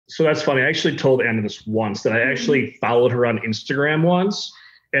So that's funny. I actually told Anna this once, that I actually followed her on Instagram once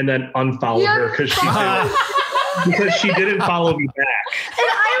and then unfollowed her because she didn't follow me back.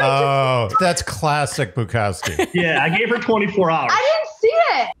 Oh, that's classic Bukowski. Yeah, I gave her 24 hours. I didn't see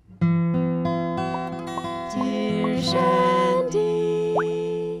it. Dear Shandy.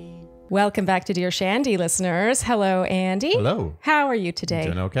 Welcome back to Dear Shandy, listeners. Hello, Andy. Hello. How are you today?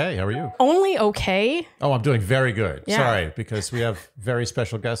 Doing okay. How are you? Only okay? Oh, I'm doing very good. Yeah. Sorry, because we have very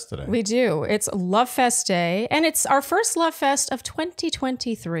special guests today. We do. It's Love Fest Day, and it's our first Love Fest of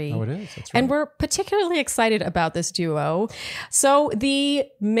 2023. Oh, it is. That's right. And we're particularly excited about this duo. So the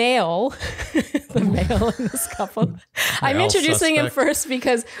male in this couple, I'm introducing him first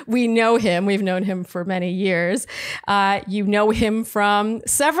because we know him. We've known him for many years. You know him from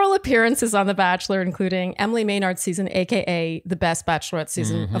several appearances on The Bachelor, including Emily Maynard's season, aka the best Bachelorette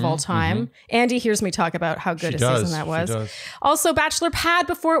season of all time. Andy hears me talk about how good season that was. Also, Bachelor Pad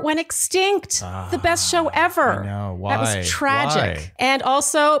before it went extinct. The best show ever. I know. Why? That was tragic. Why? And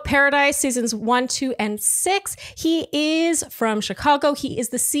also Paradise seasons 1, 2, and 6. He is from Chicago. He is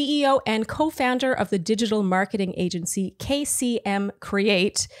the CEO and co-founder of the digital marketing agency KCM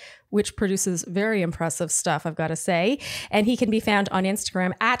Create, which produces very impressive stuff, I've got to say. And he can be found on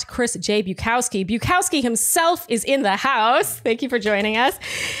Instagram at Chris J. Bukowski. Bukowski himself is in the house. Thank you for joining us.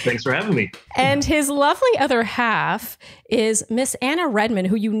 Thanks for having me. And his lovely other half is Miss Anna Redman,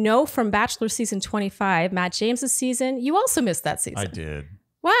 who you know from Bachelor season 25, Matt James's season. You also missed that season. I did.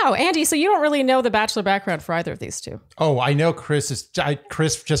 Wow, Andy, so you don't really know the Bachelor background for either of these two. Oh, I know Chris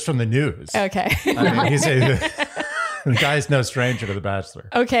just from the news. Okay. I mean, the guy's no stranger to The Bachelor.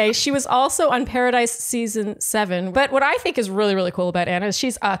 Okay, she was also on Paradise season 7. But what I think is really, really cool about Anna is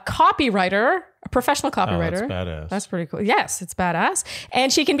she's a copywriter, a professional copywriter. Oh, that's badass. That's pretty cool. Yes, it's badass.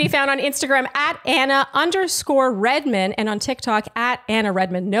 And she can be found on Instagram at Anna_Redman and on TikTok at Anna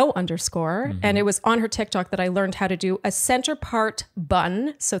Redman, no underscore. And it was on her TikTok that I learned how to do a center part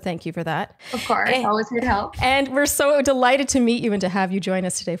bun. So thank you for that. Of course, always here to help. And we're so delighted to meet you and to have you join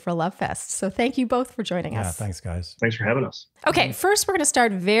us today for Love Fest. So thank you both for joining us. Yeah, thanks, guys. Thanks for having us. Okay, first we're going to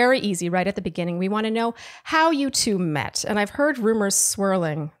start very easy right at the beginning. We want to know how you two met. And I've heard rumors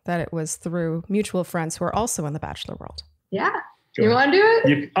swirling that it was through mutual friends who are also in the Bachelor world. Yeah. You want to do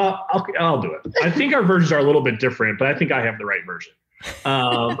it? I'll do it. I think our versions are a little bit different, but I think I have the right version.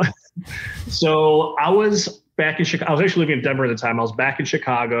 So I was back in Chicago. I was actually living in Denver at the time. I was back in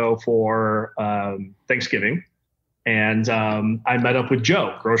Chicago for Thanksgiving. And I met up with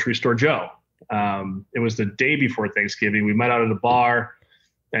Joe, grocery store Joe. It was the day before Thanksgiving. We met out at a bar,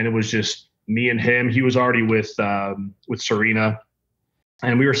 and it was just me and him. He was already with Serena,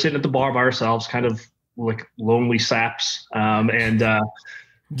 and we were sitting at the bar by ourselves, kind of like lonely saps. Yeah,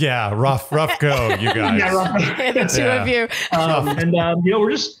 rough go, you guys. Yeah, the two of you.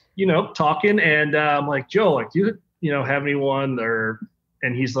 We're just talking, and I'm like, Joe, like, do you have anyone there?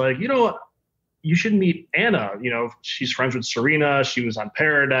 And he's like, you know what? You should meet Anna. She's friends with Serena. She was on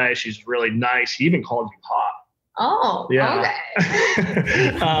Paradise. She's really nice. He even called you hot. Oh, yeah.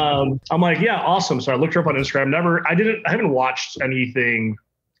 Okay. I'm like, yeah, awesome. So I looked her up on Instagram. I haven't watched anything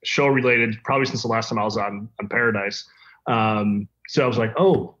show related probably since the last time I was on Paradise. So I was like,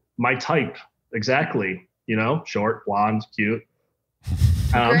 oh, my type. Exactly. Short, blonde, cute.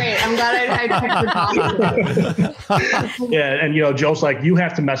 Great. I'm glad I picked the Yeah. And, Joe's like, you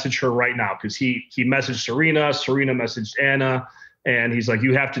have to message her right now. Cause he messaged Serena messaged Anna, and he's like,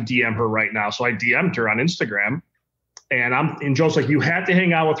 you have to DM her right now. So I DM'd her on Instagram, and Joe's like, you have to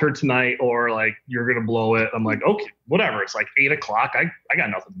hang out with her tonight or like, you're going to blow it. I'm like, okay, whatever. It's like 8:00. I got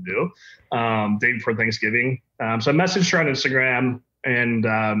nothing to do. Day before Thanksgiving. So I messaged her on Instagram, and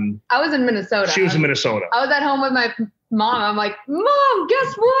I was in Minnesota. She was in Minnesota. I was at home with my mom. I'm like, Mom,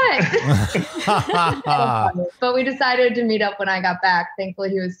 guess what? But we decided to meet up when I got back. Thankfully,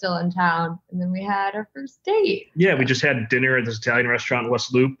 he was still in town. And then we had our first date. Yeah, we just had dinner at this Italian restaurant in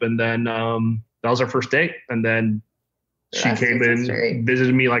West Loop. And then that was our first date. And then she came in,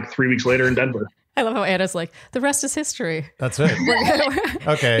 visited me like 3 weeks later in Denver. I love how Anna's like, the rest is history. That's it.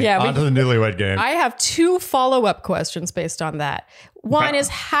 Okay, on to the Newlywed Game. I have 2 follow-up questions based on that. One is,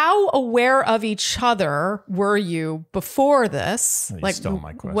 how aware of each other were you before this? You stole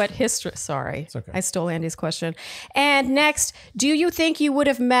my question. What history? Sorry, it's okay. I stole Andy's question. And next, do you think you would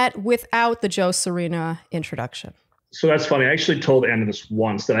have met without the Joe Serena introduction? So that's funny. I actually told Anna this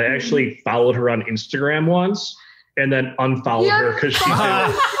once, that I actually followed her on Instagram once and then unfollowed her because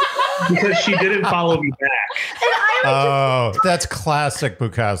she didn't follow me back. Oh, that's classic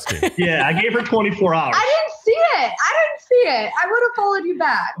Bukowski. Yeah, I gave her 24 hours. I didn't see it. I would have followed you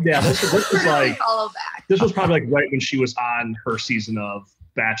back. Yeah, this was like follow back. This was probably like right when she was on her season of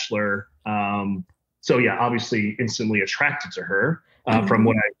Bachelor. So yeah, obviously instantly attracted to her from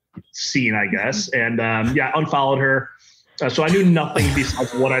what I've seen, I guess. And yeah, unfollowed her. So I knew nothing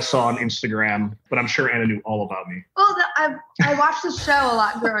besides what I saw on Instagram, but I'm sure Anna knew all about me. Well, I watched the show a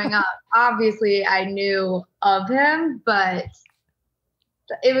lot growing up. Obviously, I knew of him, but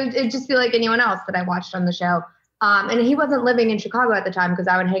it'd just be like anyone else that I watched on the show. And he wasn't living in Chicago at the time because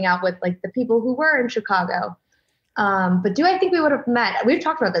I would hang out with like the people who were in Chicago. But do I think we would have met? We've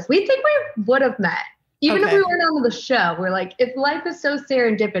talked about this. We think we would have met. Even if we weren't on the show. We're like, if life is so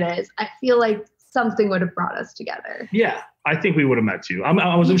serendipitous, I feel like something would have brought us together. Yeah, I think we would have met too.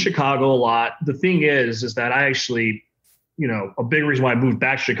 I was in Chicago a lot. The thing is that I actually, a big reason why I moved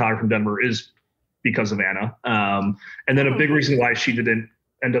back to Chicago from Denver is because of Anna. And then a big reason why she didn't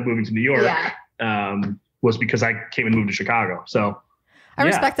end up moving to New York was because I came and moved to Chicago. So I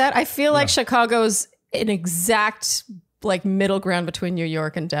respect that. I feel like Chicago's an exact like middle ground between New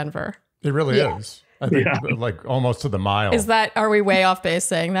York and Denver. It really is. I think like almost to the mile. Are we way off base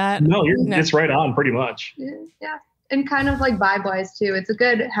saying that? No, it's right on pretty much. Yeah. And kind of like vibe-wise too. It's a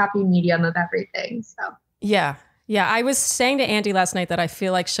good happy medium of everything. So yeah. I was saying to Andy last night that I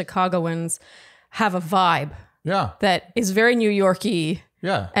feel like Chicagoans have a vibe. Yeah. That is very New York-y.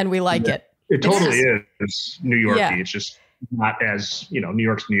 Yeah. And we like it. It totally is New York-y. Yeah. It's just not as, New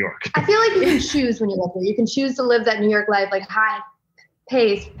York's New York. I feel like you can choose when you live there. You can choose to live that New York life, like high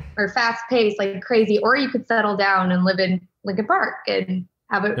pace or fast pace, like crazy, or you could settle down and live in Lincoln Park and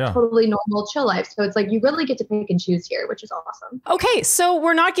have a totally normal chill life. So it's like you really get to pick and choose here, which is awesome. Okay, so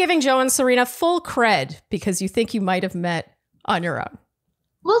we're not giving Joe and Serena full cred because you think you might have met on your own.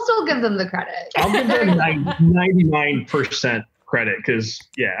 We'll still give them the credit. I'll give them 99% credit because,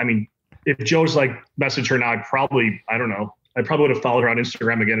 if Joe's like messaged her now, I probably would have followed her on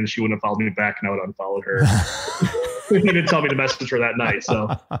Instagram again and she wouldn't have followed me back and I would have unfollowed her. She didn't tell me to message her that night. So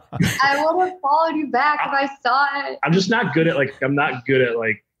I would have followed you back if I saw it. I'm just not good at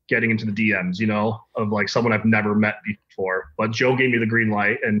getting into the DMs, of like someone I've never met before. But Joe gave me the green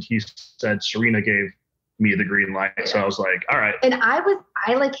light and he said Serena gave me the green light. So I was like, all right. And I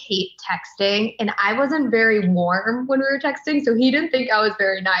hate texting and I wasn't very warm when we were texting. So he didn't think I was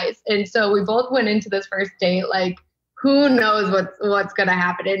very nice. And so we both went into this first date, like, who knows what's going to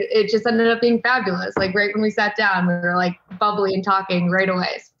happen. It just ended up being fabulous. Like right when we sat down, we were like bubbly and talking right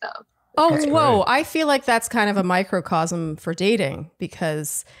away. So. Oh, whoa. I feel like that's kind of a microcosm for dating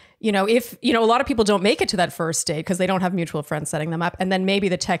because, if, a lot of people don't make it to that first date because they don't have mutual friends setting them up. And then maybe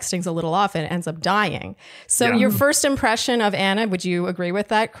the texting's a little off and it ends up dying. So your first impression of Anna, would you agree with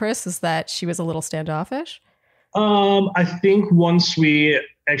that, Chris, is that she was a little standoffish? I think once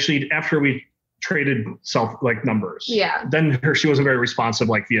after we traded numbers. Yeah. Then she wasn't very responsive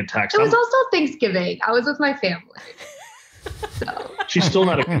via text. It was also Thanksgiving. I was with my family. So. She's still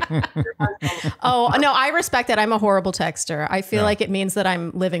not a Oh, no, I respect that. I'm a horrible texter. I feel like it means that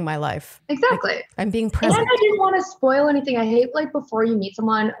I'm living my life. Exactly. Like, I'm being present. And I didn't want to spoil anything. I hate before you meet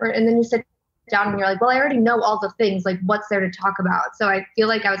someone and then you sit down and you're like, well, I already know all the things, what's there to talk about. So I feel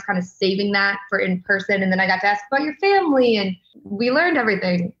like I was kind of saving that for in person. And then I got to ask about your family and we learned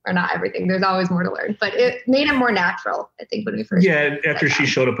everything, or not everything. There's always more to learn, but it made it more natural, I think, when we first. Yeah. After she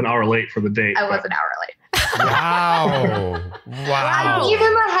showed up an hour late for the date. I was an hour late. Wow. I gave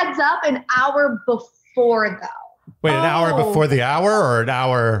him a heads up an hour before though. Wait, an hour before the hour or an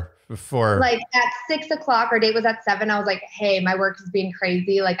hour before? At 6 o'clock, our date was at 7. I was like, hey, my work is being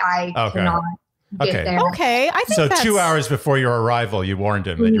crazy. I cannot get there. Okay. I think so 2 hours before your arrival, you warned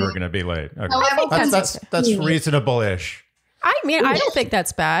him that you were going to be late. Okay. That's reasonable-ish. I mean, I don't think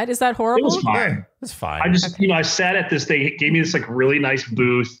that's bad. Is that horrible? It was fine. It's fine. I just, I sat at this, they gave me this really nice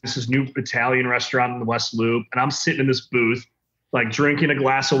booth. This is new Italian restaurant in the West Loop. And I'm sitting in this booth, drinking a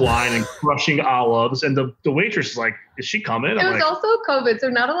glass of wine and crushing olives. And the waitress is like, is she coming? It was also COVID. So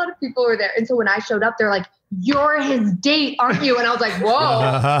not a lot of people were there. And so when I showed up, they're like, you're his date, aren't you? And I was like,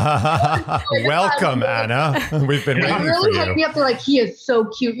 whoa. Welcome, Anna. We've been waiting really for you. Me up. They're like, he is so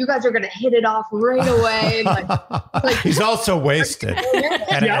cute. You guys are going to hit it off right away. And he's also wasted.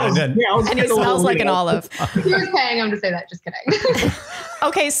 And he smells like an olive. He was paying him to say that. Just kidding.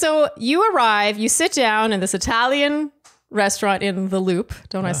 Okay, so you arrive, you sit down in this Italian restaurant in the Loop.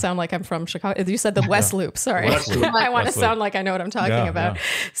 Don't I sound like I'm from Chicago? You said the West Loop. Sorry. West Loop. I want to sound like I know what I'm talking about. Yeah.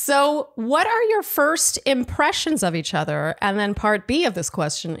 So what are your first impressions of each other? And then part B of this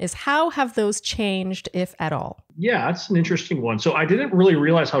question is, how have those changed, if at all? Yeah, that's an interesting one. So I didn't really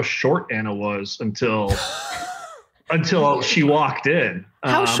realize how short Anna was until she walked in.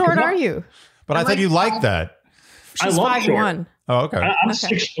 How short are you? But I thought you liked that. She's 5'1". Oh, okay. I'm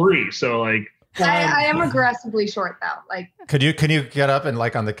 6'3", so I am aggressively short though. Like, can you get up and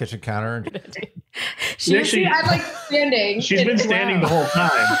like on the kitchen counter? I'm like standing. She's been standing the whole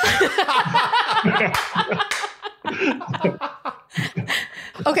time.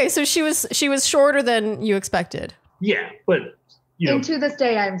 Okay, so she was shorter than you expected. Yeah, but and to this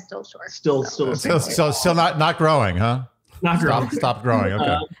day, I'm still short. Still not growing, huh? Not growing. Stop growing.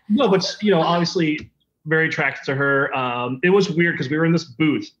 Okay. No, but obviously very attracted to her. It was weird because we were in this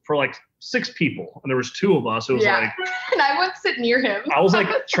booth for like 6 people and there was 2 of us. It was like, and I wouldn't sit near him. I was like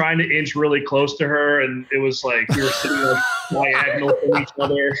trying to inch really close to her, and it was like we were sitting like diagonal from each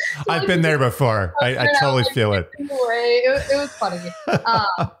other. I've been there before. I totally feel it. It was funny.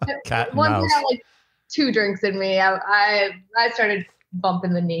 Cat and once mouse. I had like 2 drinks in me, I started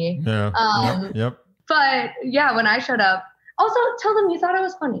bumping the knee. Yeah. Yep. But yeah, when I showed up, also tell them you thought I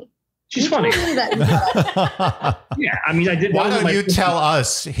was funny. She's funny. Yeah, I mean, I did. Why don't you tell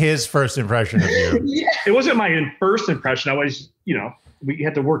us his first impression of you? It wasn't my first impression. I was, we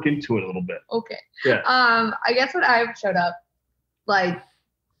had to work into it a little bit. Okay. Yeah. I guess when I showed up, like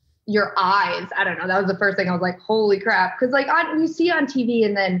your eyes, I don't know. That was the first thing I was like, holy crap. Cause like you see on TV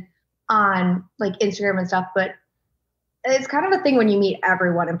and then on like Instagram and stuff, but it's kind of a thing when you meet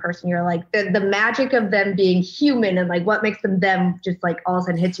everyone in person. You're like the magic of them being human and like what makes them just like all of a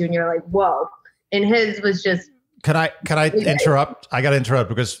sudden hits you and you're like, whoa. And his was just. Can I interrupt? I got to interrupt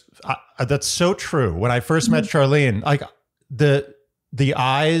because that's so true. When I first met Charlene, like the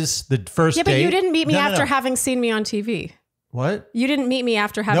eyes, the first date. Yeah, but you didn't meet me after having seen me on TV. What? You didn't meet me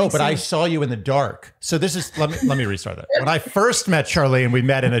after having. No, but I saw you in the dark. So this is. Let me restart that. When I first met Charlene, we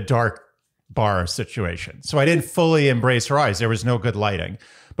met in a dark bar situation. So I didn't fully embrace her eyes. There was no good lighting.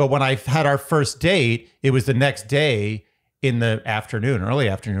 But when I had our first date, it was the next day in the afternoon, early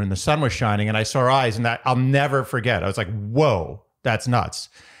afternoon, the sun was shining and I saw her eyes and that I'll never forget. I was like, whoa, that's nuts.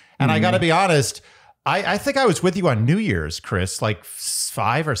 And I got to be honest, I think I was with you on New Year's, Chris, like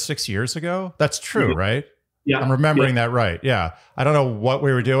 5 or 6 years ago. That's true, right? Yeah. I'm remembering that right. Yeah. I don't know what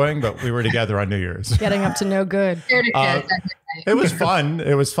we were doing, but we were together on New Year's. Getting up to no good. It was fun.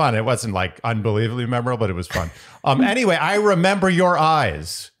 It was fun. It wasn't like unbelievably memorable, but it was fun. Anyway, I remember your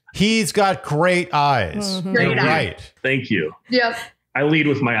eyes. He's got great eyes. Great You're eyes. right. Thank you. Yep. I lead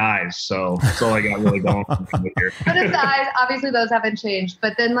with my eyes, so that's all I got really going on here. But his eyes, obviously those haven't changed.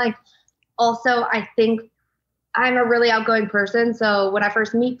 But then like, also I think I'm a really outgoing person. So when I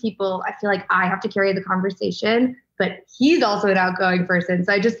first meet people, I feel like I have to carry the conversation, but he's also an outgoing person.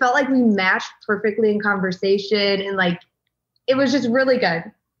 So I just felt like we matched perfectly in conversation and like, it was just really good.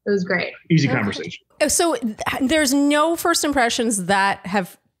 It was great. Easy conversation. So there's no first impressions that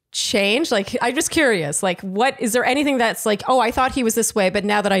have changed. Like, I'm just curious, like, what is there anything that's like, oh, I thought he was this way, but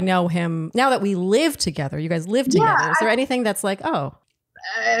now that I know him, now that we live together, you guys live together, is there anything that's like, oh,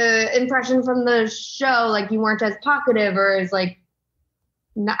 impression from the show, like you weren't as talkative or as like,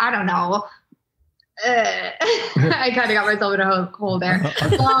 I don't know. I kind of got myself in a hole there.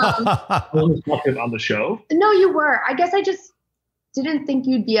 On the show? No, you were. I guess I just didn't think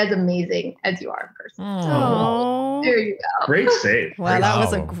you'd be as amazing as you are in person. Oh, there you go. Great save. Wow, that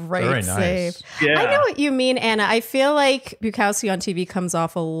was a great save. Yeah. I know what you mean, Anna. I feel like Bukowski on TV comes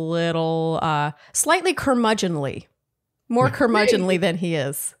off a little, slightly curmudgeonly. More curmudgeonly than he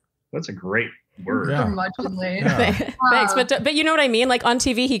is. That's a great word. Yeah. Curmudgeonly. Yeah. Thanks, but you know what I mean? Like on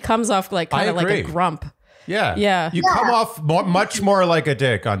TV, he comes off like kind of like a grump. Yeah. Yeah. You come off much more like a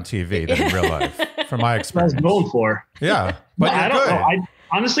dick on TV than in real life, from my experience. That's what I was going for. Yeah. But I you're don't good. know. I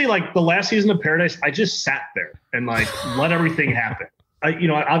honestly, like the last season of Paradise, I just sat there and like let everything happen.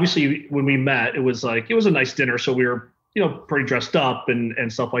 Obviously when we met, it was a nice dinner. So we were, pretty dressed up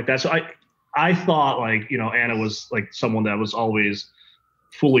and stuff like that. So I thought like, Anna was like someone that was always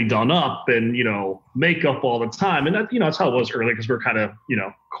fully done up and, makeup all the time. And that, that's how it was early because we're kind of,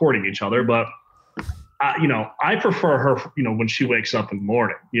 courting each other. But, I prefer her, when she wakes up in the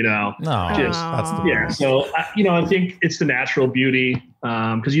morning, No, that's the yeah. So, I think it's the natural beauty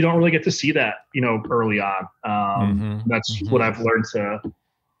because you don't really get to see that, early on. That's what I've learned to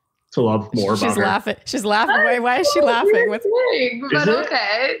love more about her. Laughing. She's laughing. Why is she laughing? But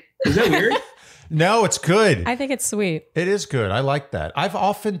okay. Is that weird? No, it's good. I think it's sweet. It is good. I like that. I've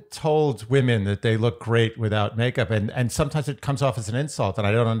often told women that they look great without makeup, and sometimes it comes off as an insult, and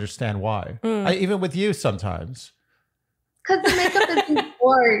I don't understand why. Even with you sometimes. Because the makeup isn't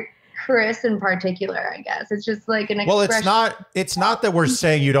for Chris in particular, I guess. It's just like an expression. Well, it's not that we're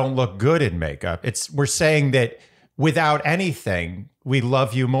saying you don't look good in makeup. We're saying that without anything, we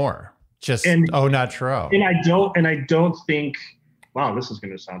love you more. Just au naturel. And I don't think, wow, this is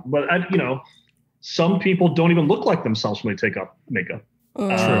going to sound, but some people don't even look like themselves when they take up makeup.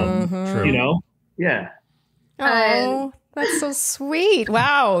 True. You know? Yeah. Oh, that's so sweet.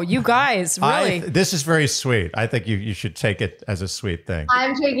 Wow. You guys, really. This is very sweet. I think you should take it as a sweet thing.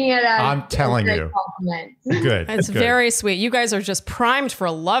 I'm taking it as I'm telling a you. compliment. Good. It's good. very sweet. You guys are just primed for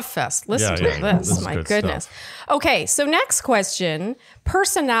a love fest. Listen to this. This is My good goodness. stuff. Okay, so next question.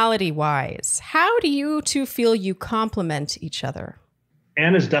 Personality-wise, how do you two feel you complement each other?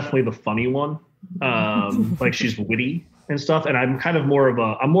 Anna's definitely the funny one. Like she's witty and stuff. And I'm kind of more of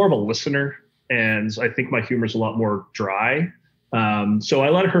a listener. And I think my humor is a lot more dry. So I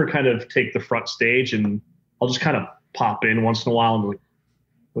let her kind of take the front stage, and I'll just kind of pop in once in a while and like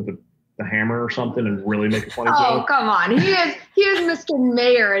with the hammer or something and really make a funny joke. Oh, come on. He is Mr.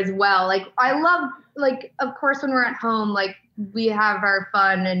 Mayor as well. Like, I love, like, of course, when we're at home, like, we have our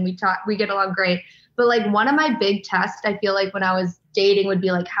fun and we get along great. But like, one of my big tests, I feel like when I was dating would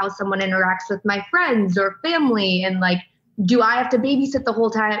be like how someone interacts with my friends or family, and like, do I have to babysit the whole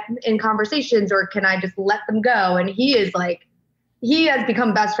time in conversations, or can I just let them go? And he has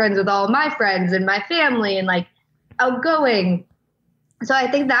become best friends with all of my friends and my family, and like outgoing. So I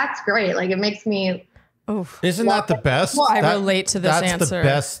think that's great. Like, it makes me. Isn't that the best? I relate to this answer. That's the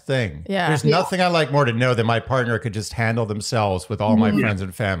best thing. Yeah. There's nothing I like more to know that my partner could just handle themselves with all my friends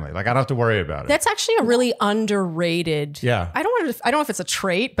and family. Like, I don't have to worry about it. That's actually a really underrated. Yeah. I don't know if it's a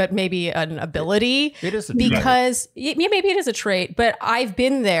trait, but maybe an ability. It is a trait. Because maybe it is a trait, but I've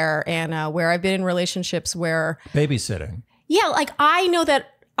been there, Anna, where I've been in relationships where babysitting. Yeah, like I know that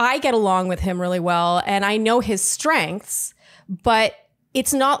I get along with him really well, and I know his strengths, but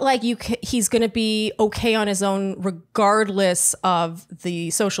it's not like he's going to be okay on his own regardless of the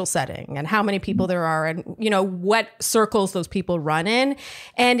social setting and how many people there are and, you know, what circles those people run in.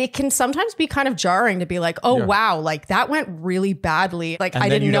 And it can sometimes be kind of jarring to be like, oh, wow, like that went really badly. Like, I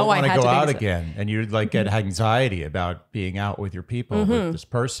didn't know I had to go out again. And you like get anxiety about being out with your people, with this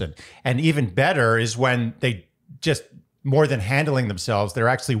person. And even better is when they just, more than handling themselves, they're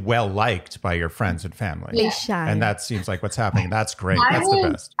actually well liked by your friends and family. And that seems like what's happening. That's great. That's the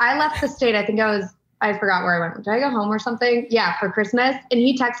best. I left the state. I forgot where I went. Did I go home or something? Yeah, for Christmas. And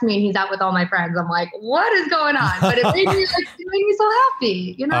he texts me and he's out with all my friends. I'm like, what is going on? But it made me like doing me so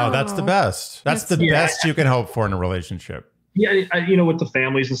happy, you know? Oh, that's the best. That's the best you can hope for in a relationship. Yeah, you know, with the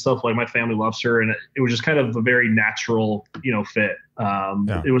families and stuff, like my family loves her, and it was just kind of a very natural, you know, fit.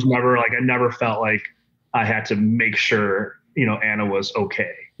 It was never like, I never felt like I had to make sure, you know, Anna was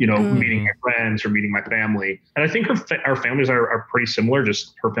okay, you know, meeting my friends or meeting my family. And I think our families are pretty similar,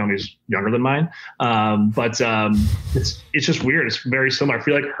 just her family's younger than mine. But it's just weird. It's very similar. I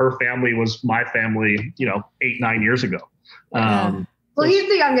feel like her family was my family, you know, 8-9 years ago. Well, he's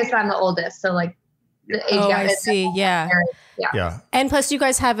the youngest, I'm the oldest. So like the age gap. I see. Yeah. And plus you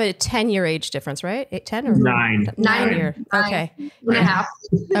guys have a 10-year age difference, right? 10 or 9? 9 year. Okay. 9.5.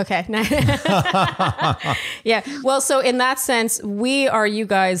 Okay. Yeah. Well, so in that sense, we are you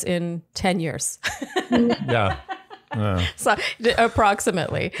guys in 10 years. Yeah. So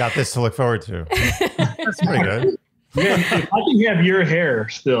approximately. Got this to look forward to. That's pretty good. Yeah, if I can have your hair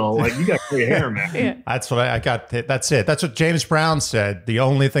still, like you got great hair, man. Yeah. That's what I got. That's it. That's what James Brown said. The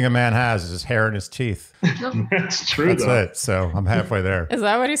only thing a man has is his hair and his teeth. That's true. That's though. it. So I'm halfway there. Is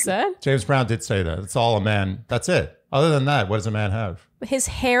that what he said? James Brown did say that. It's all a man. That's it. Other than that, what does a man have? His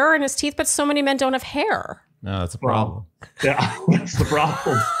hair and his teeth, but so many men don't have hair. No, that's a problem. Yeah, that's the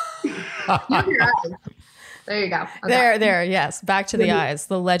problem. There you go. Okay. There, yes. Back to the eyes,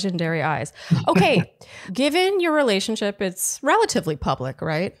 the legendary eyes. Okay. Given your relationship, it's relatively public,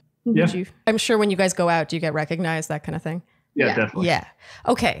 right? Yeah. I'm sure when you guys go out, do you get recognized, that kind of thing? Yeah, definitely. Yeah.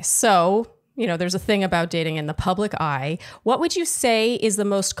 Okay. So, you know, there's a thing about dating in the public eye. What would you say is the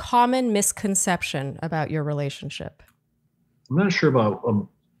most common misconception about your relationship? I'm not sure about a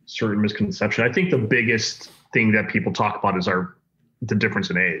certain misconception. I think the biggest thing that people talk about is the difference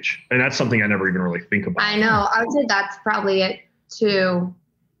in age. And that's something I never even really think about. I know. I would say that's probably it too.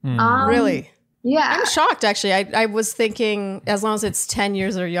 Really? Yeah. I'm shocked, actually. I was thinking as long as it's 10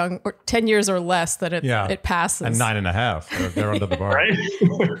 years or 10 years or less that it passes. And 9.5. They're under the bar. Right?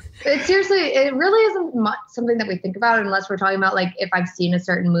 It really isn't something that we think about unless we're talking about like if I've seen a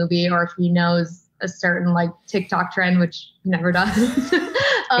certain movie or if he knows a certain like TikTok trend, which he never does.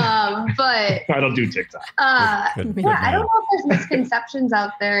 But I don't do TikTok. I don't know if there's misconceptions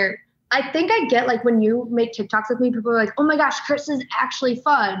out there. I think I get like when you make TikToks with me, people are like, oh my gosh, Chris is actually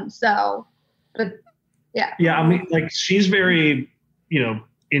fun. So, but yeah. Yeah. I mean, like she's very, you know,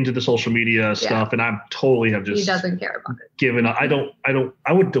 into the social media stuff and I totally have just he doesn't care about it. Given up.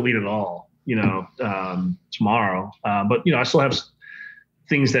 I would delete it all, you know, tomorrow. But you know, I still have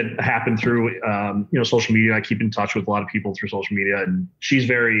things that happen through, social media. I keep in touch with a lot of people through social media, and she's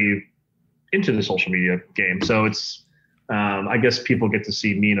very into the social media game. So it's, I guess people get to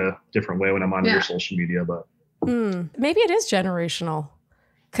see me in a different way when I'm on your social media, but. Maybe it is generational.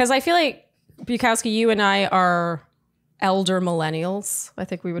 Because I feel like, Bukowski, you and I are elder millennials. I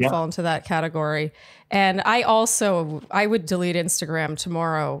think we would fall into that category. And I would delete Instagram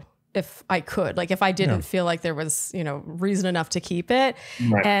tomorrow if I could. Like if I didn't feel like there was, reason enough to keep it.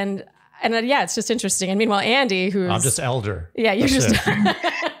 Right. And it's just interesting. And meanwhile, Andy, who's... I'm just elder. Yeah, you're just...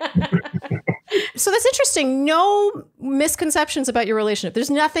 So that's interesting. No misconceptions about your relationship. There's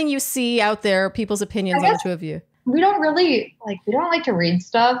nothing you see out there, people's opinions on the two of you. We don't like to read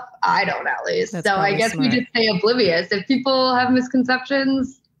stuff. I don't, at least. That's so I guess smart. We just stay oblivious. If people have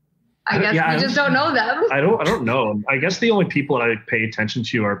misconceptions, I guess we just don't know them. I don't know. I guess the only people that I pay attention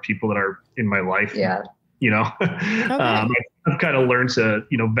to are people that are in my life. Yeah. Okay. I've kind of learned to,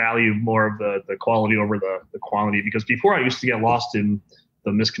 value more of the quality over the quantity, because before I used to get lost in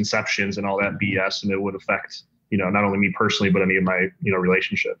the misconceptions and all that BS, and it would affect, not only me personally, but any of my,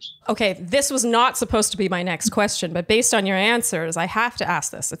 relationships. Okay. This was not supposed to be my next question, but based on your answers, I have to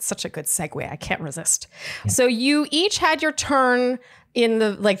ask this. It's such a good segue. I can't resist. So you each had your turn in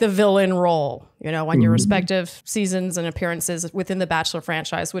the villain role, on your respective seasons and appearances within the Bachelor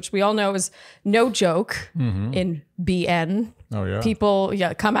franchise, which we all know is no joke in BN. Oh, yeah. People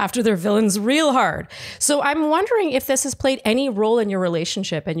come after their villains real hard. So I'm wondering if this has played any role in your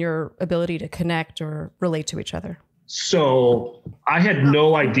relationship and your ability to connect or relate to each other. So I had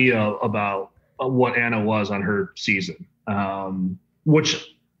no idea about what Anna was on her season,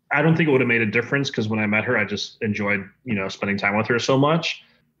 which I don't think it would have made a difference, because when I met her, I just enjoyed, spending time with her so much.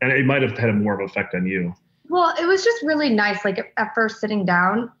 And it might have had more of an effect on you. Well, it was just really nice. Like at first sitting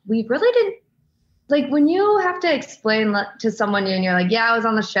down, we really didn't, like when you have to explain to someone and you're like, yeah, I was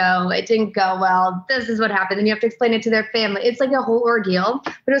on the show, it didn't go well, this is what happened. And you have to explain it to their family. It's like a whole ordeal.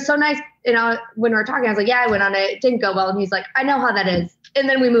 But it was so nice, when we were talking, I was like, yeah, I went on it, it didn't go well. And he's like, I know how that is. And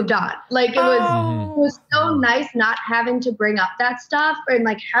then we moved on. Like it was so nice not having to bring up that stuff, and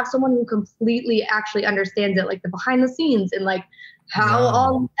like have someone who completely actually understands it, like the behind the scenes and like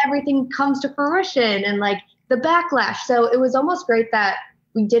how everything comes to fruition and like the backlash. So it was almost great that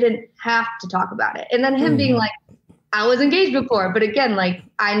we didn't have to talk about it. And then him being like, I was engaged before, but again, like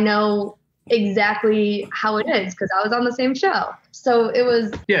I know exactly how it is because I was on the same show. So it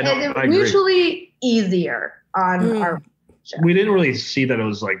was mutually easier on our show. We didn't really see that it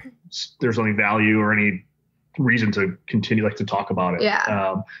was like there's any value or any reason to continue to talk about it.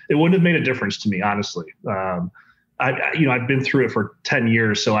 Yeah. It wouldn't have made a difference to me, honestly. I've been through it for 10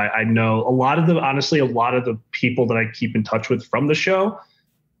 years. So I know a lot of the people that I keep in touch with from the show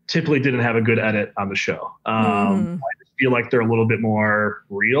typically didn't have a good edit on the show. I just feel like they're a little bit more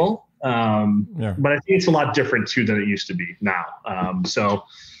real. But I think it's a lot different too than it used to be now.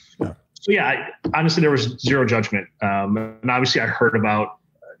 Honestly, there was zero judgment. And obviously I heard about,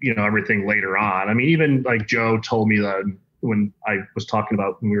 everything later on. I mean, even like Joe told me that when we were talking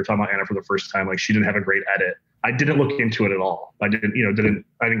about Anna for the first time, like she didn't have a great edit. I didn't look into it at all. I didn't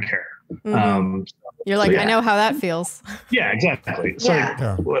care. You're like, I know how that feels. Yeah, exactly. So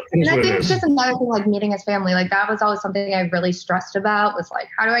and I think it's just another thing, like meeting his family. Like that was always something I really stressed about, was like,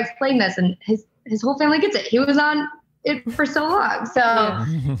 how do I explain this? And his whole family gets it. He was on it for so long. So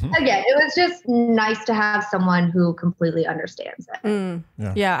again, it was just nice to have someone who completely understands it.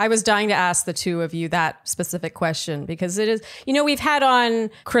 Yeah, I was dying to ask the two of you that specific question, because it is, we've had on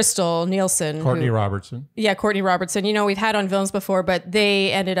Crystal Nielsen. Courtney Robertson. Yeah, Courtney Robertson. We've had on villains before, but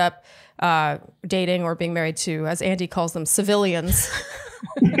they ended up dating or being married to, as Andy calls them, civilians.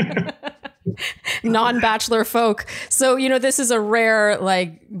 Non-bachelor folk. So, this is a rare,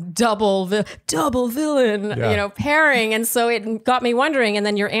 like double villain, pairing. And so it got me wondering. And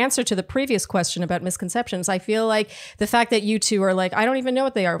then your answer to the previous question about misconceptions, I feel like the fact that you two are like, I don't even know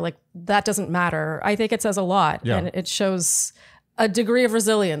what they are. Like, that doesn't matter. I think it says a lot. Yeah. And it shows a degree of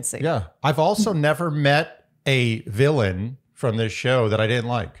resiliency. Yeah. I've also never met a villain from this show that I didn't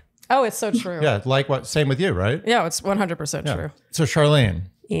like. Oh, it's so true. Yeah. Like what? Same with you, right? Yeah, it's 100% true. So Charlene.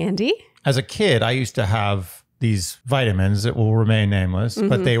 Andy? As a kid, I used to have these vitamins that will remain nameless,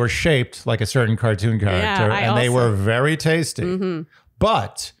 but they were shaped like a certain cartoon character, and they were very tasty.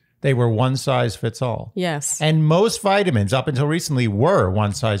 But they were one size fits all. Yes. And most vitamins up until recently were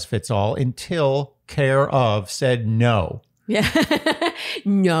one size fits all until Care of said no. Yeah.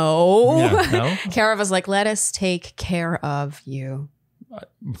 No. Yeah, no. Care of was like, let us take care of you.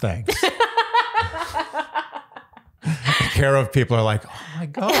 Thanks. Care of people are like, oh my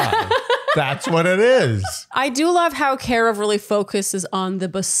God. That's what it is. I do love how Care of really focuses on the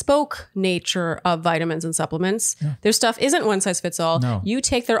bespoke nature of vitamins and supplements. Yeah. Their stuff isn't one size fits all. No. You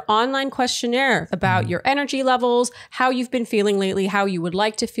take their online questionnaire about your energy levels, how you've been feeling lately, how you would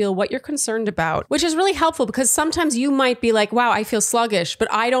like to feel, what you're concerned about, which is really helpful because sometimes you might be like, wow, I feel sluggish,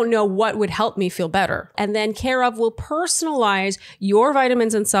 but I don't know what would help me feel better. And then Care of will personalize your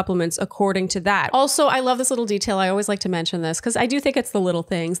vitamins and supplements according to that. Also, I love this little detail. I always like to mention this because I do think it's the little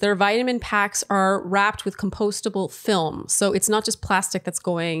things. Their vitamin packs are wrapped with compostable film. So it's not just plastic that's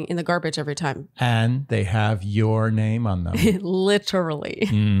going in the garbage every time. And they have your name on them. Literally.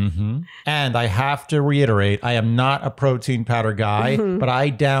 Mm-hmm. And I have to reiterate, I am not a protein powder guy, but I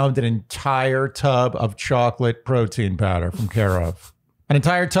downed an entire tub of chocolate protein powder from Care of. An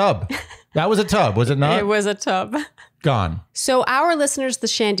entire tub. That was a tub, was it not? It was a tub. Gone. So our listeners, the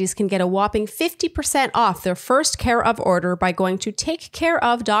Shandys, can get a whopping 50% off their first Care of order by going to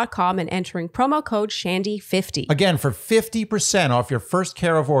takecareof.com and entering promo code Shandy50. Again, for 50% off your first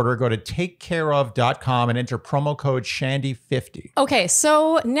Care of order, go to takecareof.com and enter promo code Shandy50. Okay,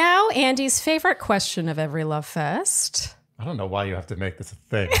 so now Andy's favorite question of every Love Fest. I don't know why you have to make this a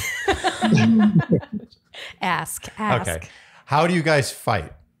thing. Ask. Okay. How do you guys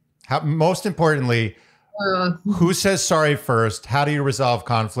fight? Most importantly, who says sorry first? How do you resolve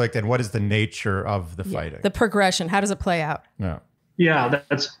conflict? And what is the nature of the fighting? The progression. How does it play out? Yeah,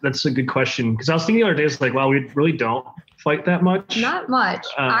 that's a good question. Because I was thinking the other day, it's like, wow, we really don't fight that much. Not much.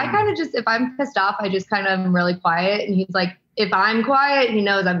 I kind of just, if I'm pissed off, I just kind of am really quiet. And he's like, if I'm quiet, he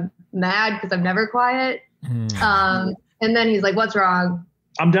knows I'm mad because I'm never quiet. And then he's like, what's wrong?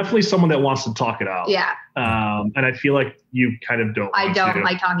 I'm definitely someone that wants to talk it out. Yeah. And I feel like you kind of don't. I don't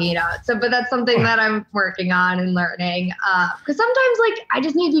like talking it out. So, but that's something that I'm working on and learning. Because sometimes, like, I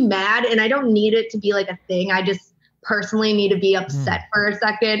just need to be mad, and I don't need it to be like a thing. I just personally need to be upset for a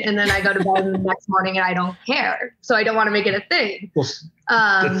second, and then I go to bed the next morning and I don't care. So I don't want to make it a thing. Well,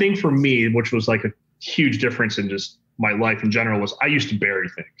 the thing for me, which was like a huge difference in just my life in general, was I used to bury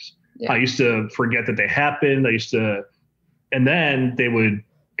things. Yeah. I used to forget that they happened. And then they would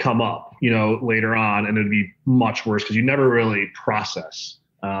come up, later on, and it'd be much worse because you never really process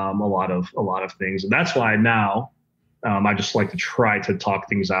a lot of things. And that's why now I just like to try to talk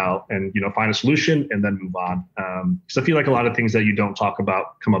things out and, find a solution and then move on. Because I feel like a lot of things that you don't talk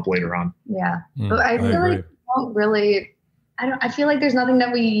about come up later on. Yeah. But I feel like I feel like there's nothing that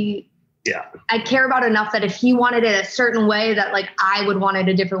I care about enough that if he wanted it a certain way that like I would want it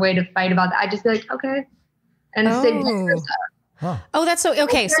a different way to fight about that. I'd just be like, okay. And same thing. Oh, that's so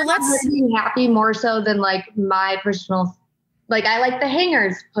okay. So let's be happy more so than like my personal, like I like the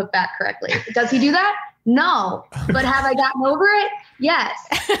hangers put back correctly. Does he do that? No, but have I gotten over it? Yes.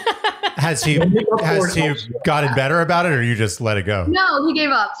 Has he gotten better about it, or you just let it go? No, he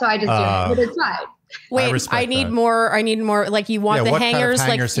gave up, so I just did it. But it's fine. Wait, I need more. Like you want the hangers,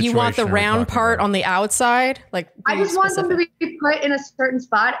 kind of like you want the round part on the outside. Like I just want them to be put in a certain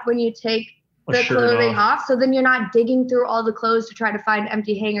spot when you take the clothing off, so then you're not digging through all the clothes to try to find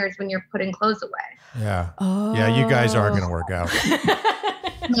empty hangers when you're putting clothes away. Yeah. Oh. Yeah, you guys are going to work out.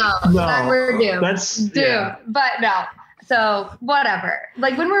 No, that we're due. That's due. Yeah. But no. So whatever.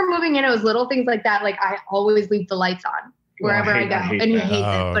 Like when we're moving in, it was little things like that. Like I always leave the lights on wherever I go, and he hates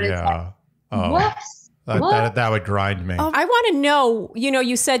it. But it's like, whoops. That would grind me. I want to know.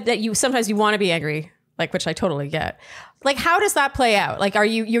 You said that sometimes you want to be angry, like which I totally get. Like, how does that play out? Like,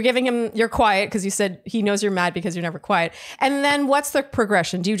 you're giving him, you're quiet because you said he knows you're mad because you're never quiet. And then what's the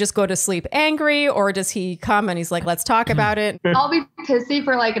progression? Do you just go to sleep angry, or does he come and he's like, let's talk about it? I'll be pissy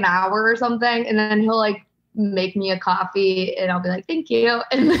for like an hour or something. And then he'll like make me a coffee and I'll be like, thank you.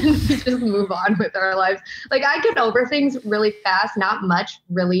 And then we just move on with our lives. Like I get over things really fast. Not much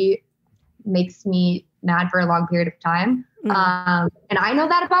really makes me mad for a long period of time. And I know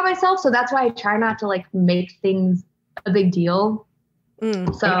that about myself. So that's why I try not to like make things a big deal. So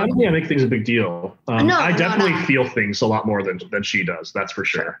I don't think I make things a big deal. I definitely feel things a lot more than she does. That's for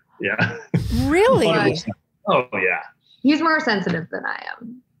sure. Yeah. Really? Oh yeah. He's more sensitive than I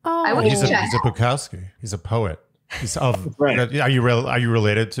am. Oh, he's a Bukowski. He's a poet. He's of. Right. Are you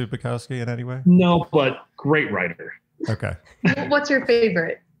related to Bukowski in any way? No, but great writer. Okay. What's your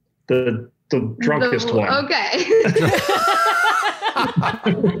favorite? The drunkest one. Okay.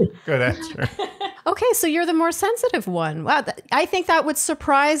 Good answer. Okay, so you're the more sensitive one. Wow, I think that would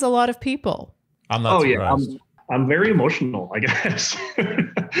surprise a lot of people. I'm not surprised. Yeah, I'm very emotional, I guess.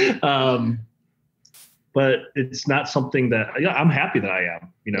 But it's not something that I'm happy that I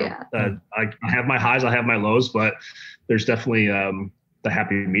am. I have my highs, I have my lows, but there's definitely the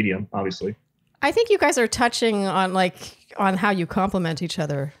happy medium, obviously. I think you guys are touching on how you compliment each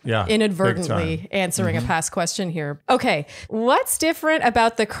other. Yeah, inadvertently answering a past question here. Okay. What's different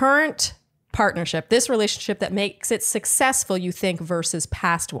about the current partnership, this relationship, that makes it successful, you think, versus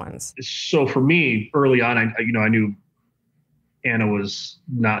past ones? So for me, early on, I knew Anna was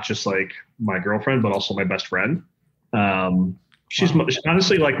not just like my girlfriend, but also my best friend. She's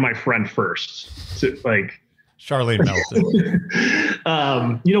honestly like my friend first. So, like, Charlene melted.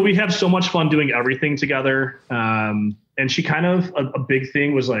 We have so much fun doing everything together. And she kind of, a big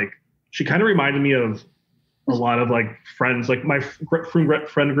thing was like, she kind of reminded me of a lot of like friends, like my friend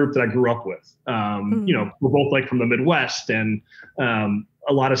group that I grew up with. We're both like from the Midwest, and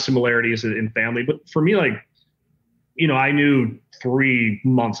a lot of similarities in family. But for me, like, I knew 3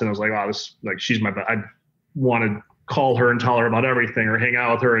 months and I was like, oh, this, like, she's my best. I want to call her and tell her about everything, or hang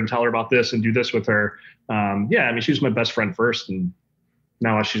out with her and tell her about this and do this with her. She was my best friend first, and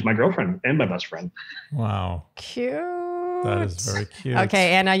now she's my girlfriend and my best friend. Wow. Cute. That is very cute.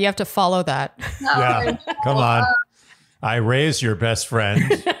 Okay, Anna, you have to follow that. Yeah, come on. I raised your best friend.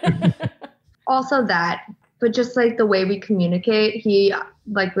 Also that, but just like the way we communicate, he,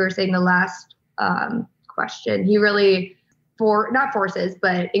 like we were saying the last question, he really not forces,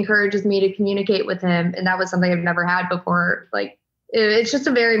 but encourages me to communicate with him. And that was something I've never had before. Like, it's just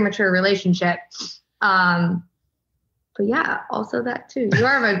a very mature relationship. But yeah, also that too. You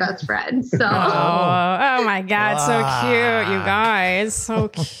are my best friend. So. Oh my God. So cute, you guys. So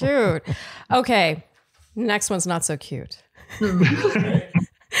cute. Okay. Next one's not so cute.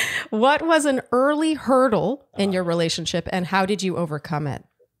 What was an early hurdle in your relationship, and how did you overcome it?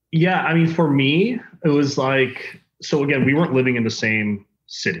 Yeah. I mean, for me, it was like, so again, we weren't living in the same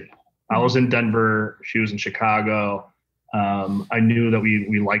city. I was in Denver. She was in Chicago. I knew that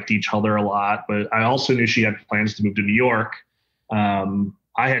we liked each other a lot, but I also knew she had plans to move to New York.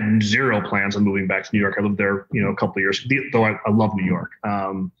 I had zero plans on moving back to New York. I lived there, a couple of years, though I love New York.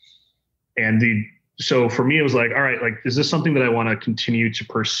 So for me, it was like, all right, like, is this something that I want to continue to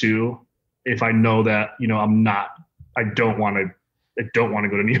pursue if I know that, I don't want to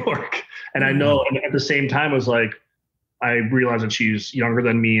go to New York. And I know, and at the same time, it was like, I realized that she's younger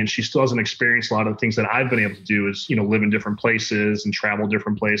than me and she still hasn't experienced a lot of the things that I've been able to do, is, live in different places and travel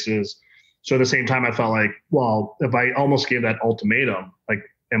different places. So at the same time, I felt like, well, if I almost gave that ultimatum, like,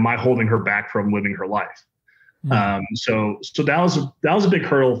 am I holding her back from living her life? So that was a big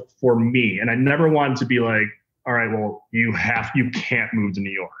hurdle for me. And I never wanted to be like, all right, well, you can't move to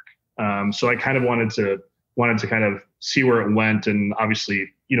New York. So I kind of wanted to kind of see where it went. And obviously,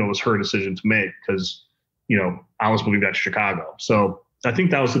 it was her decision to make, because, I was moving back to Chicago. So I think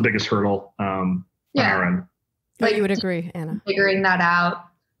that was the biggest hurdle on our end. But you would agree, Anna. Figuring that out,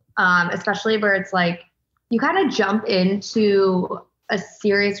 especially where it's like, you kind of jump into a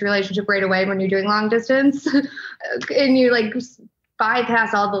serious relationship right away when you're doing long distance and you like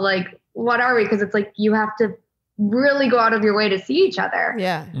bypass all the like, what are we? Because it's like, you have to really go out of your way to see each other.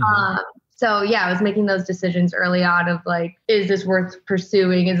 Yeah. So yeah, I was making those decisions early on of like, is this worth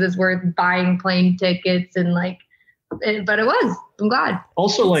pursuing? Is this worth buying plane tickets? And like, but it was, I'm glad.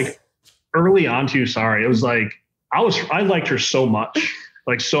 Also, like, early on too, sorry, it was like, I liked her so much,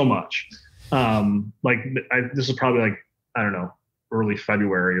 like so much. This is probably like, I don't know, early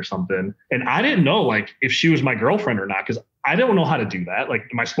February or something. And I didn't know like if she was my girlfriend or not, because I don't know how to do that. Like,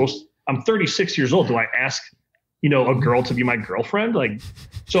 I'm 36 years old. Do I ask, a girl to be my girlfriend? Like,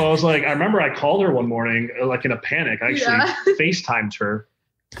 so I was like, I remember I called her one morning, like in a panic. I actually FaceTimed her.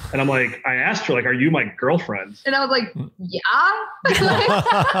 And I'm like, I asked her, like, are you my girlfriend? And I was like, yeah.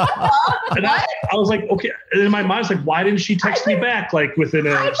 And I was like, okay. And in my mind, it's like, why didn't she text me back? Like within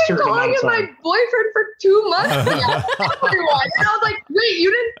a certain amount of time. I've been calling my boyfriend for 2 months. Everyone. And I was like, wait,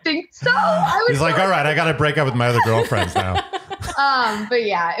 you didn't think so? He's like, all right, I got to break up with my other girlfriends now. But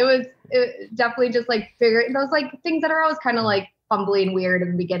yeah, it was definitely just like figuring those like things that are always kind of like fumbly and weird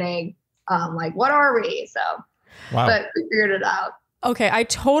in the beginning. Like, what are we? So, but we figured it out. Okay, I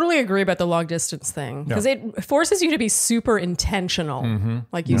totally agree about the long distance thing, because it forces you to be super intentional,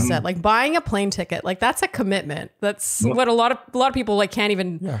 like you said, like buying a plane ticket, like that's a commitment. That's what a lot of people like can't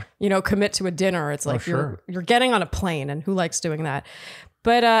even, commit to a dinner. It's like you're getting on a plane, and who likes doing that?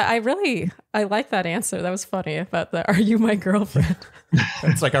 But I like that answer. That was funny about the, are you my girlfriend?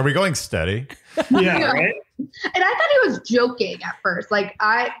 It's like, are we going steady? Yeah, right? And I thought he was joking at first. Like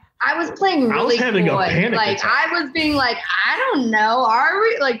I was playing really I was having coy. a panic like attack. I was being like, I don't know, are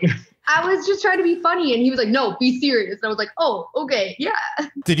we? Like I was just trying to be funny. And he was like, no, be serious. And I was like, oh, okay. Yeah.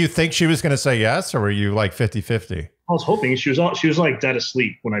 Did you think she was going to say yes, or were you like 50-50? I was hoping she was like dead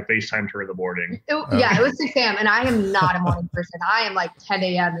asleep when I FaceTimed her in the morning. Yeah, it was 6 a.m. and I am not a morning person. I am like 10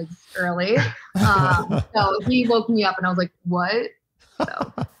 a.m. is early. So he woke me up and I was like, what?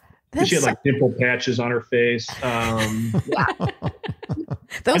 So she had like dimple patches on her face. Yeah.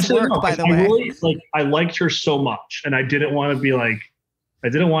 Those work, by the way. Really, I liked her so much, and I didn't want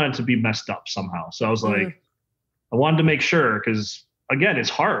it to be messed up somehow. So I was like, I wanted to make sure, because again, it's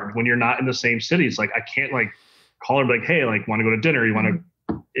hard when you're not in the same city. It's like, I can't like call her like, hey, like, want to go to dinner? You want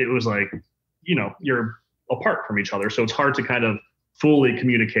to? It was like, you're apart from each other, so it's hard to kind of fully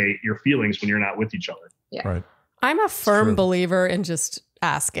communicate your feelings when you're not with each other. Yeah. Right. I'm a firm believer in just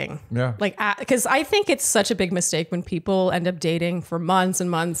asking. Yeah. Like, because I think it's such a big mistake when people end up dating for months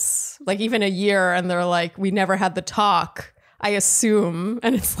and months, like even a year, and they're like, we never had the talk, I assume.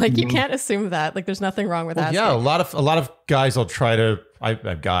 And it's like, you can't assume that. Like, there's nothing wrong with asking. Yeah, a lot of guys will try to,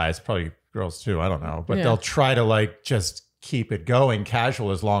 guys, probably girls too, I don't know, but they'll try to like just keep it going casual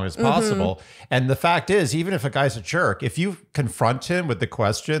as long as possible. And the fact is, even if a guy's a jerk, if you confront him with the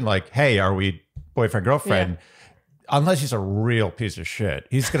question like, hey, are we boyfriend, girlfriend? Unless he's a real piece of shit,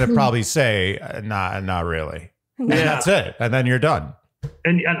 he's going to probably say, nah, not really. And that's it. And then you're done.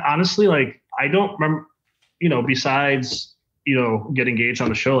 And honestly, like, I don't remember, besides, get engaged on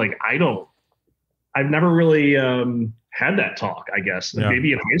the show, like, I've never really had that talk, I guess.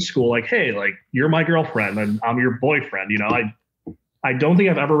 Maybe in high school, like, hey, like, you're my girlfriend and I'm your boyfriend. I don't think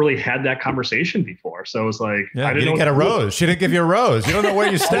I've ever really had that conversation before. So it's like, I didn't get a rose. She didn't give you a rose. You don't know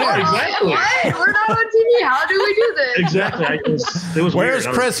where you stand. Exactly. What? We're not on TV. How do we do this? Exactly. It was Where's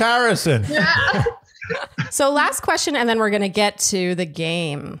weird. Chris Harrison? Yeah. So last question, and then we're going to get to the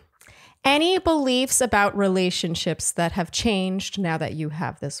game. Any beliefs about relationships that have changed now that you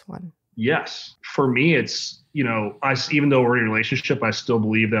have this one? Yes. For me, it's, even though we're in a relationship, I still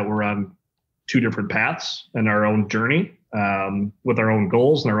believe that we're on two different paths and our own journey. With our own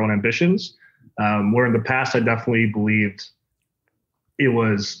goals and our own ambitions. Where in the past, I definitely believed it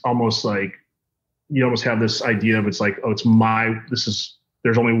was almost like you almost have this idea of it's like, oh,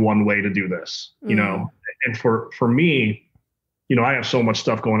 there's only one way to do this, and for me, I have so much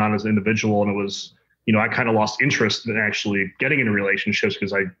stuff going on as an individual, and it was, I kind of lost interest in actually getting into relationships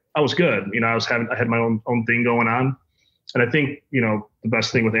because I was good. I had my own thing going on. And I think, the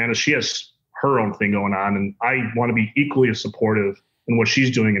best thing with Anna, she has her own thing going on, and I want to be equally as supportive in what she's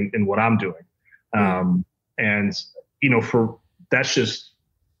doing and what I'm doing. And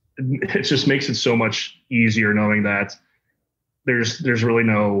it just makes it so much easier knowing that there's really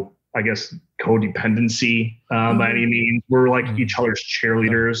no, I guess, codependency by any means. We're like each other's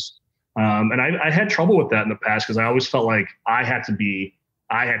cheerleaders. And I had trouble with that in the past because I always felt like I had to be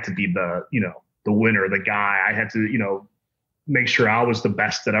the, the winner, the guy. I had to, make sure I was the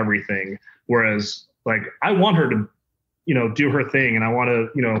best at everything. Whereas like, I want her to, do her thing, and I want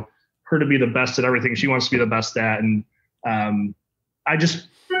to, her to be the best at everything she wants to be the best at. And I just,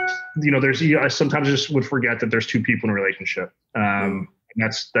 I sometimes just would forget that there's two people in a relationship. And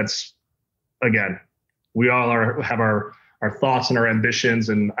that's again, we all have our thoughts and our ambitions.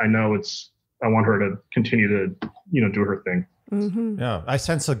 And I know I want her to continue to, do her thing. Mm-hmm. Yeah. I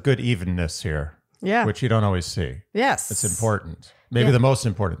sense a good evenness here. Yeah. Which you don't always see. Yes. It's important. Maybe the most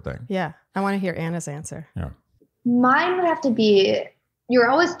important thing. Yeah. I want to hear Anna's answer. Yeah. Mine would have to be, you're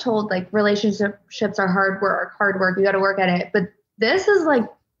always told like relationships are hard work. You got to work at it. But this is like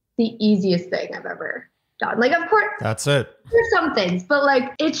the easiest thing I've ever done. Like, of course, that's it. There's some things, but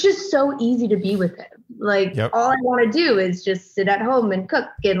like, it's just so easy to be with him. Like, all I want to do is just sit at home and cook.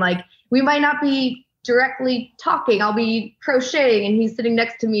 And like, we might not be directly talking. I'll be crocheting and he's sitting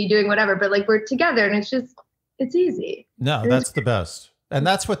next to me doing whatever, but like, we're together and it's easy. No, that's the best. And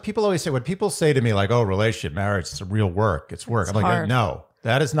that's what people always say. When people say to me like, oh, relationship, marriage, it's a real work. It's work. I'm like, no,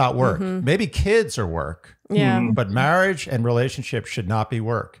 that is not work. Maybe kids are work. Yeah. But marriage and relationship should not be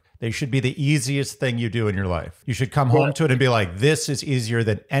work. They should be the easiest thing you do in your life. You should come home to it and be like, this is easier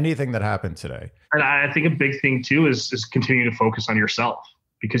than anything that happened today. And I think a big thing too is continuing to focus on yourself,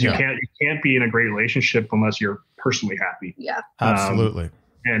 because you can't be in a great relationship unless you're personally happy. Yeah. Absolutely.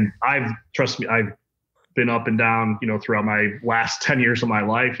 And trust me, I've been up and down, throughout my last 10 years of my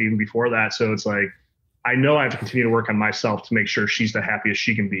life, even before that. So it's like, I know I have to continue to work on myself to make sure she's the happiest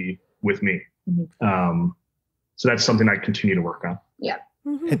she can be with me. So that's something I continue to work on. Yeah.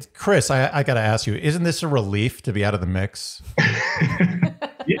 It's, Chris, I got to ask you, isn't this a relief to be out of the mix?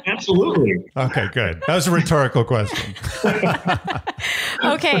 Yeah, absolutely. Okay, good. That was a rhetorical question.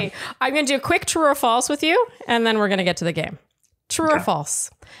 Okay. I'm going to do a quick true or false with you, and then we're going to get to the game. True or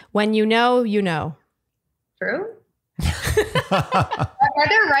false? When you know, you know. True. Are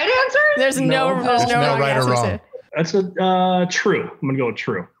there right answers? There's no wrong right or answers wrong. here. That's a true. I'm gonna go with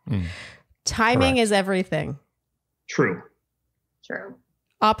true. Timing Correct. is everything. True. True.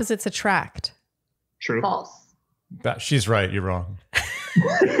 Opposites attract. True. False. She's right. You're wrong.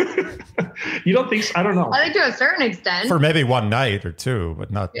 You don't think so? I don't know. I think to a certain extent. For maybe one night or two,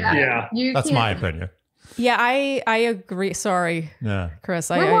 but not. Yeah. That's my opinion. Yeah, I agree. Sorry, Yeah. Chris.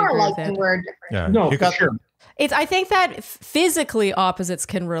 We're I more agree alike with than it. we're different. Yeah. No, You for got sure. I think that physically opposites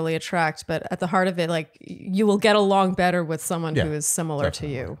can really attract, but at the heart of it, like you will get along better with someone who is similar to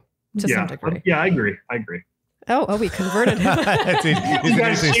you to some degree. Yeah, I agree. Oh, we converted him. You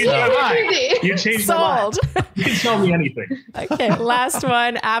guys changed my mind. You changed my mind. Sold. You can tell me anything. Okay, last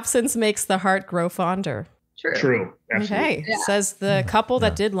one. Absence makes the heart grow fonder. True. Absolutely. Okay, says the couple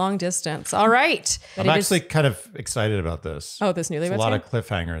that did long distance. All right. I'm actually kind of excited about this. Oh, this Newlyweds There's a lot Game? of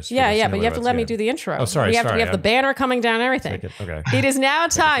cliffhangers. for Yeah, this but you have to Newlyweds let me Game. do the intro. Oh, sorry. We have the banner coming down and everything. Okay. It is now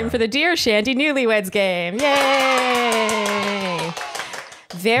time for the Dear Shandy Newlyweds Game. Yay!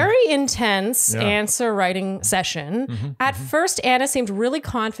 Very intense answer writing session. At first, Anna seemed really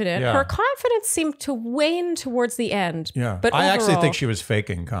confident. Yeah. Her confidence seemed to wane towards the end. Yeah. But I actually overall- think she was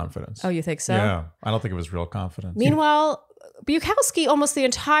faking confidence. Oh, you think so? Yeah. I don't think it was real confidence. Meanwhile, Bukowski almost the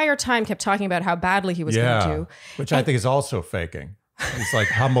entire time kept talking about how badly he was going to do. Which I think is also faking. He's like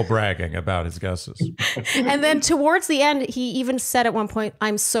humble bragging about his guesses. And then towards the end, he even said at one point,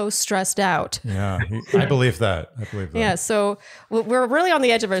 "I'm so stressed out." Yeah. I believe that. Yeah, so we're really on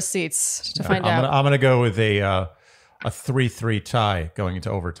the edge of our seats to find out. I'm going to go with a 3-3 tie going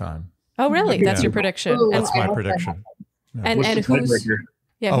into overtime. Oh, really? That's your prediction. Ooh, That's my prediction. And What's the who's tiebreaker?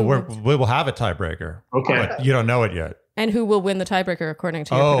 yeah? Oh, who we will have a tiebreaker. Okay. But you don't know it yet. and who will win the tiebreaker according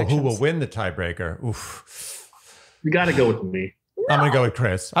to your Oh, predictions? who will win the tiebreaker? Oof. You got to go with me. I'm going to go with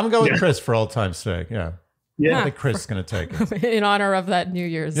Chris. I'm going to go with Chris for old time's sake. Yeah. Yeah. I think Chris is going to take it. In honor of that New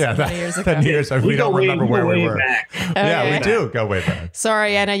Year's. Yeah, many years ago. that New Year's. We don't remember where we were. Back. Yeah, Okay. we do go way back.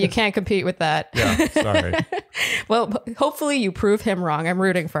 Sorry, Anna, you can't compete with that. Yeah, sorry. Well, hopefully you prove him wrong. I'm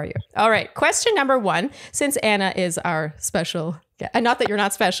rooting for you. All right. Question number 1. Since Anna is our special, and not that you're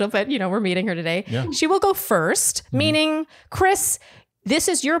not special, but we're meeting her today. Yeah. She will go first, meaning, Chris, this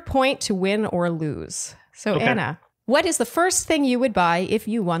is your point to win or lose. So Okay. Anna, what is the first thing you would buy if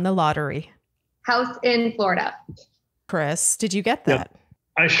you won the lottery? House in Florida. Chris, did you get that? Yep.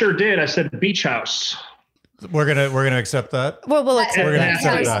 I sure did. I said beach house. We're gonna accept that. Well, we'll accept We're gonna that.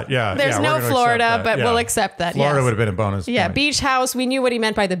 accept Yes. that. Yeah. There's yeah, no we're gonna Florida, accept that. but Yeah. we'll accept that. Florida yes. would have been a bonus. Yeah, point. beach house. We knew what he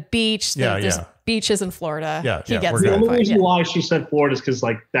meant by the beach. There's beaches in Florida. Yeah, he yeah, gets we're The good. that only point. reason Yeah. why she said Florida is because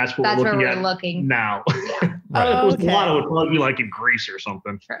that's what That's we're where looking we're at looking. now. Right. If it was Okay. Florida, it would probably be like in Greece or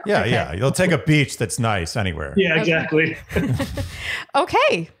something. True. Yeah, Okay. yeah. You'll take a beach that's nice anywhere. Yeah, exactly.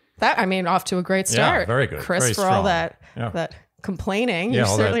 Okay. Off to a great start. Yeah, very good. Chris, Very for all strong. that that complaining. Yeah, You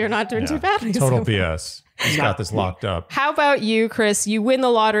all certainly that- are not doing yeah. too badly. Total so- BS. He's got this locked up. How about you, Chris? You win the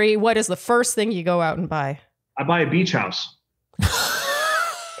lottery. What is the first thing you go out and buy? I buy a beach house.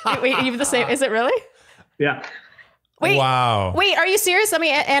 Wait, you have the same. Is it really? Yeah. Wait. Wow. Wait, are you serious?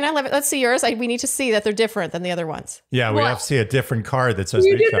 Anna, let's see yours. We need to see that they're different than the other ones. Yeah, we What? have to see a different card that says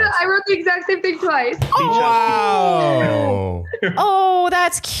You beach did that. house. I wrote the exact same thing twice. Wow. Oh,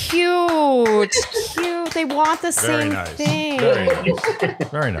 that's cute. Cute. They want the Very same nice. thing. Very nice.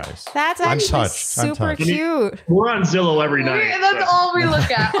 Very nice. That's I'm actually touched. I'm super touched. cute. We're on Zillow every night. That's so. all we look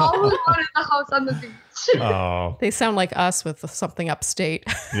at. All we want is the house on the beach. Oh, They sound like us with something upstate.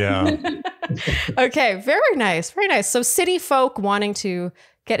 yeah. Okay, very nice. Very nice. So city folk wanting to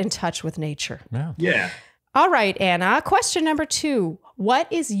get in touch with nature. Yeah. Yeah. All right, Anna. Question number 2.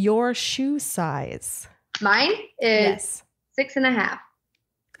 What is your shoe size? Mine is 6.5.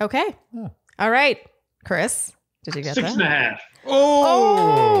 Okay. Yeah. All right. Chris, did you get 6.5. that?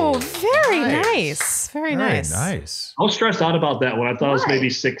 Oh, very nice. Very nice. Nice. I was stressed out about that one. I thought it was Why? maybe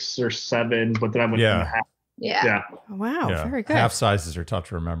 6 or 7, but then I went Yeah. half. Yeah. Yeah. Wow, Yeah. very good. Half sizes are tough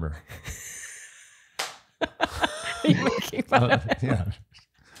to remember. You're making fun of it. Yeah.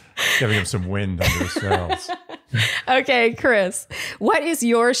 Giving him some wind under his sails. Okay, Chris, what is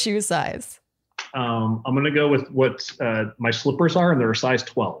your shoe size? I'm going to go with what my slippers are, and they're a size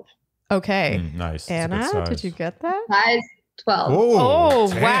 12. Okay. Nice. That's a good Anna, size. did you get that? Size 12. Oh,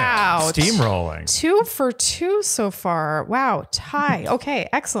 damn. wow. Steamrolling. 2 for 2 so far. Wow, tie. Okay,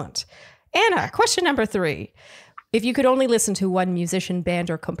 excellent. Anna, question number 3. If you could only listen to one musician, band,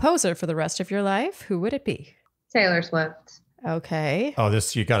 or composer for the rest of your life, who would it be? Taylor Swift. Okay. Oh,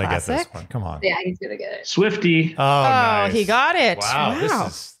 you got to get this Classic. one. Come on. Yeah, he's going to get it. Swifty. Oh, nice. He got it. Wow. This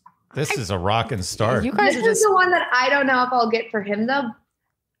is This is a rockin' start. You guys This are is just the one that I don't know if I'll get for him though,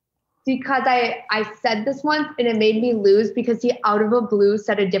 because I said this once and it made me lose because he out of a blue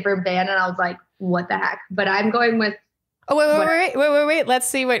said a different band and I was like, what the heck? But I'm going with. Oh, wait. Let's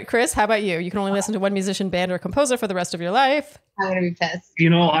see what, Chris, how about you? You can only listen to one musician, band, or composer for the rest of your life. I'm going to be pissed. You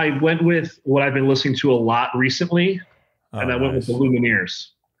know, I went with what I've been listening to a lot recently, and I went with the Lumineers.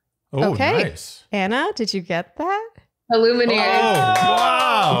 Oh, okay. Nice. Anna, did you get that? The Lumineers. Oh,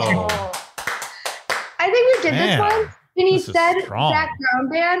 wow. I think we did this one. And he said strong.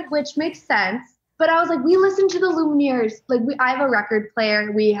 background band, which makes sense. But I was like, we listen to the Lumineers. Like, I have a record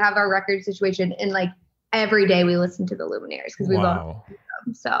player. We have our record situation. And like every day we listen to the Lumineers because we love them.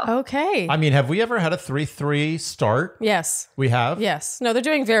 So okay. I mean, have we ever had a 3-3 start? Yes. We have? Yes. No, they're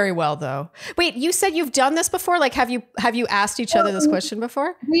doing very well though. Wait, you said you've done this before? Like have you asked each other this question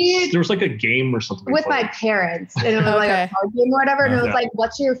before? There was like a game or something. With my parents. And it was like a card game or whatever. And it was like,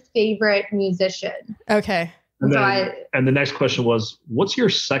 what's your favorite musician? Okay. And, and the next question was, what's your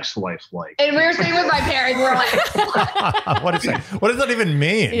sex life like? And we were saying with my parents, we're like, what does that even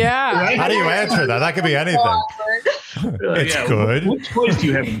mean? Yeah. Right? How do you answer that? That could be anything. It's good. What toys do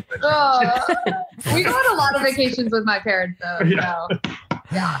you have? We go on a lot of vacations with my parents, though. Yeah. So,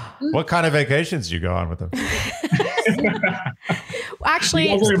 yeah. What kind of vacations do you go on with them?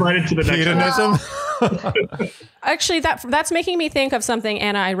 Actually, you guys are invited to the next Hedonism? Actually, that's making me think of something,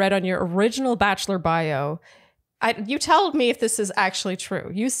 Anna, I read on your original Bachelor bio. You tell me if this is actually true.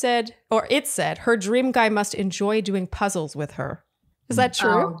 You said, or it said, her dream guy must enjoy doing puzzles with her. Is that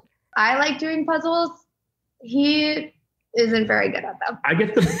true? I like doing puzzles. He isn't very good at them. I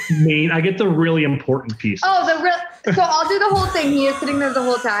get the really important piece. So I'll do the whole thing. He is sitting there the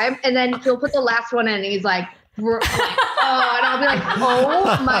whole time, and then he'll put the last one in, and he's like, and I'll be like,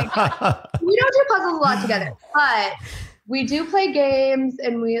 oh my God. We don't do puzzles a lot together, but we do play games,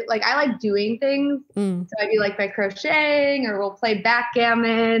 and I like doing things. So I do like my crocheting, or we'll play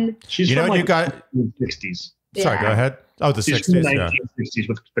backgammon. She's from like the 60s. Sorry, go ahead. Oh, the 60s. The 1960s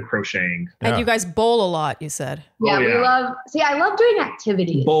with the crocheting. And you guys bowl a lot, you said. Yeah, we love. See, I love doing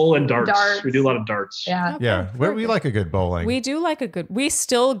activities. Bowl and darts. We do a lot of darts. Yeah. Yeah. We like a good bowling. We do like we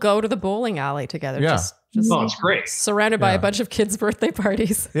still go to the bowling alley together. Yeah. Just it's great. Surrounded by a bunch of kids' birthday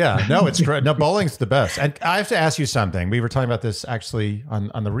parties. Yeah. No, it's great. No, bowling's the best. And I have to ask you something. We were talking about this actually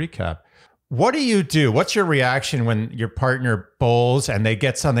on the recap. What do you do? What's your reaction when your partner bowls and they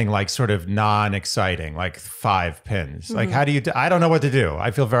get something like sort of non-exciting, like 5 pins? Like, how do you I don't know what to do.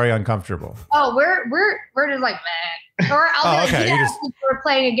 I feel very uncomfortable. Oh, we're just like, meh. Or I'll be like, we're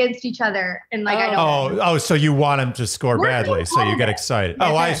playing against each other. And like, I don't. So you want them to score badly. So you get excited.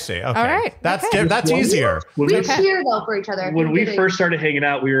 Okay. Oh, I see. Okay. All right. That's easier. We cheer though for each other. When we first started hanging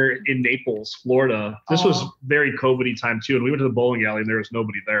out, we were in Naples, Florida. This was very COVID-y time too. And we went to the bowling alley and there was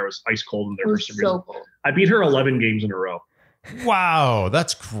nobody there. It was ice cold in there for some reason. Cold. I beat her 11 games in a row. Wow,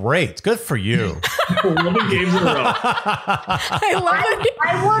 that's great. Good for you. 11 games in a row. I love it.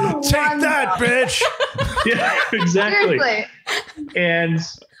 I won Take that, bitch. Yeah, exactly. Seriously. And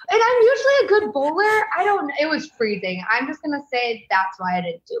I'm usually a good bowler. It was freezing. I'm just going to say that's why I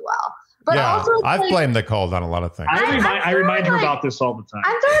didn't do well. But also, I've blamed the cold on a lot of things. I remind her about this all the time.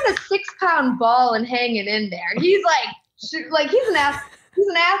 I'm throwing a 6-pound ball and hanging in there. He's like he's an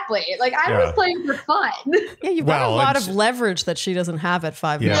athlete. Like, I'm just playing for fun. Yeah, you've got a lot of leverage that she doesn't have at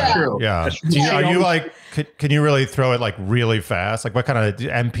 5 years. That's true. Yeah. Are you like, can you really throw it like really fast? Like, what kind of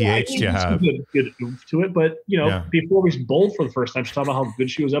MPH do you have? Good oomph to it. But, before we bowled for the first time, she talked about how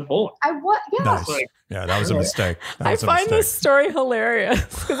good she was at bowling. Nice. Yeah, that was a mistake. I find this story hilarious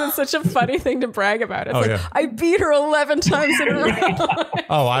because it's such a funny thing to brag about. It's I beat her 11 times in a row.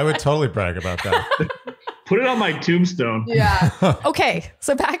 Oh, I would totally brag about that. Put it on my tombstone. Yeah. Okay,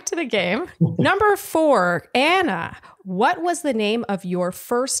 so back to the game. Number 4, Anna, what was the name of your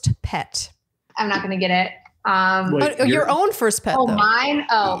first pet? I'm not going to get it. Your own first pet, though. Mine?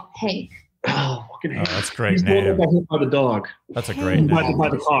 Oh, Hank. Oh, fucking Hank. That's a great He's name. the one that got hit by the dog. That's a great name. By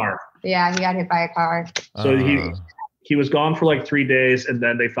the car. Yeah, he got hit by a car. So he was gone for like 3 days, and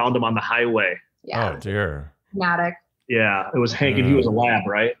then they found him on the highway. Yeah. Oh, dear. Dramatic. Yeah, it was Hank, and he was a lab,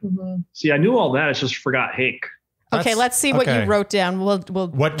 right? Mm-hmm. See, I knew all that. I just forgot Hank. Okay, let's see what you wrote down. We'll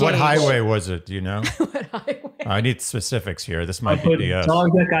what highway was it? Do you know? What highway? I need specifics here. This might be BS.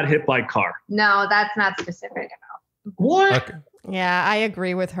 Dog that got hit by car. No, that's not specific enough. What? Okay. Yeah, I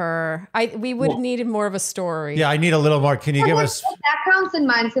agree with her. We would need more of a story. Yeah, I need a little more. Can you give us? That counts and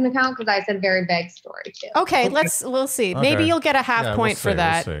mine's going to count because I said very vague story too. Okay, we'll see. Okay. Maybe you'll get a half point for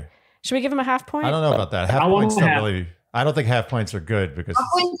that. We'll see. Should we give him a half point? I don't know about that. Half points don't really. I don't think half points are good because half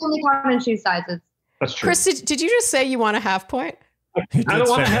points only count in shoe sizes. That's true. Chris, did you just say you want a half point? He I don't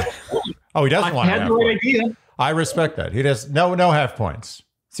want to say have. that. Oh, he doesn't want to I have had the right points. idea. I respect that. He does no half points.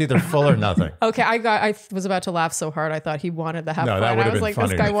 It's either full or nothing. Okay, I was about to laugh so hard I thought he wanted the half No, point. that would I have was been like, this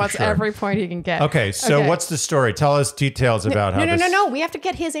funnier guy for wants sure. every point he can get. Okay, so what's the story? Tell us details about how No. We have to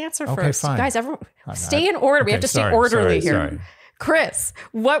get his answer first. Fine. Guys, everyone, stay in order. We have to stay orderly here. Sorry. Chris,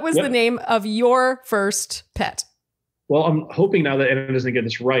 what was the name of your first pet? Well, I'm hoping now that Anna doesn't get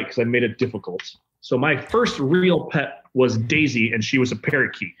this right because I made it difficult. So my first real pet was Daisy, and she was a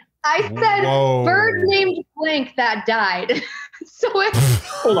parakeet. I said bird named blank that died. So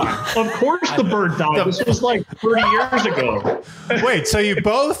hold on. Of course the bird died. This was like 30 years ago. Wait, so you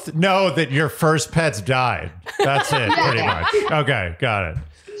both know that your first pets died. That's it, pretty much. Okay, got it.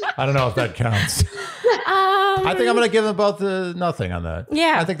 I don't know if that counts. I think I'm going to give them both nothing on that.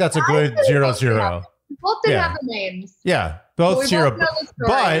 Yeah. I think that's a good 0-0. Both didn't have the names. Yeah, both we 0. both know the story.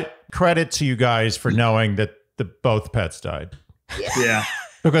 But credit to you guys for knowing that both pets died. Yeah.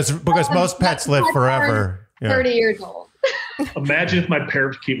 Because most pets live forever. 30 years old. Imagine if my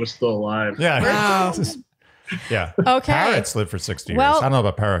parakeet was still alive. Yeah. Wow. Yeah. Okay. Parrots live for 60 years. Well, I don't know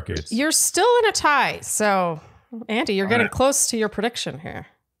about parakeets. You're still in a tie. So, Andy, you're getting close to your prediction here.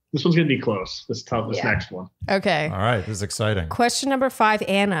 This one's going to be close. This next one. Okay. All right. This is exciting. Question number 5,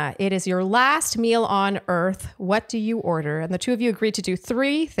 Anna. It is your last meal on Earth. What do you order? And the two of you agreed to do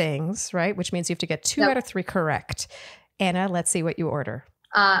 3 things, right? Which means you have to get 2 out of 3 correct. Anna, let's see what you order.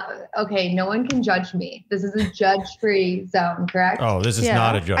 Okay, no one can judge me. This is a judge-free zone, correct? Oh, this is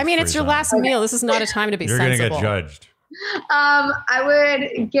not a judge. I mean, it's your last meal. This is not a time to be sensible. You're going to get judged. I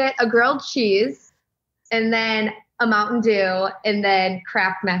would get a grilled cheese and then a Mountain Dew and then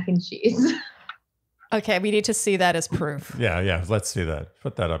Kraft mac and cheese. Okay, we need to see that as proof. Yeah. Let's see that.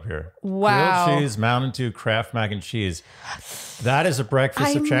 Put that up here. Wow. Grilled cheese, Mountain Dew, Kraft mac and cheese. That is a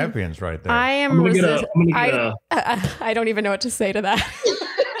breakfast of champions right there. I am I don't even know what to say to that.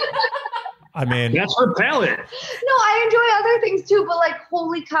 I mean, that's her palate. No, I enjoy other things too, but like,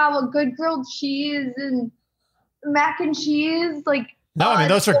 holy cow, a good grilled cheese and mac and cheese, like. No, I mean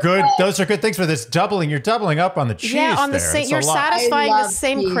those are good. Those are good things for this doubling. You're doubling up on the cheese. Yeah, on the there. same. You're satisfying the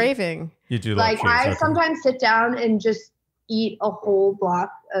same cheese. craving. You do like cheese. I sometimes sit down and just eat a whole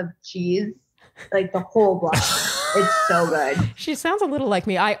block of cheese, like the whole block. It's so good. She sounds a little like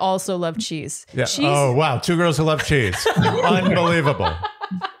me. I also love cheese. Yeah. Cheese. Oh wow, 2 girls who love cheese. Unbelievable.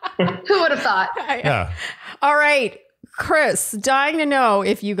 Who would have thought? Yeah. All right, Chris, dying to know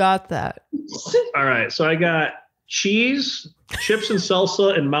if you got that. All right, so I got cheese, chips and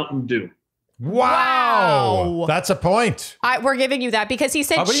salsa, and Mountain Dew. Wow. That's a point. We're giving you that because he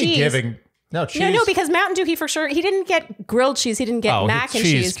said What are cheese. you giving? No, cheese. No, because Mountain Dew, he didn't get grilled cheese. He didn't get mac and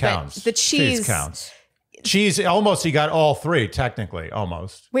cheese. Counts. But the cheese counts. Cheese, almost, he got all 3, technically,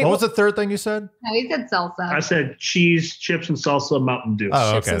 almost. Wait, what was the third thing you said? No, he said salsa. I said cheese, chips and salsa, Mountain Dew.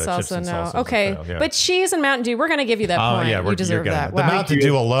 Oh, chips okay. and salsa, chips and no. salsa Okay, fail, yeah. but cheese and Mountain Dew, we're going to give you that point. Yeah, you deserve that. The Wow. Mountain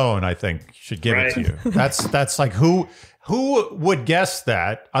Dew alone, I think, should give it to you. That's like, who would guess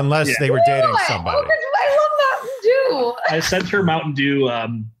that unless they were dating somebody? I love Mountain Dew. I sent her Mountain Dew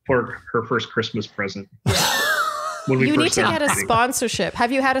for her first Christmas present. When we you first need to started get a dating. sponsorship.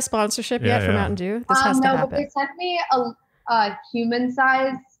 Have you had a sponsorship yet for Mountain Dew? This has to no, happen. but they sent me a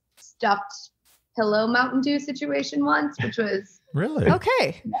human-sized stuffed pillow Mountain Dew situation once, which was Really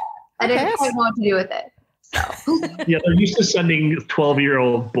okay. I didn't quite know what to do with it. So yeah, they're used to sending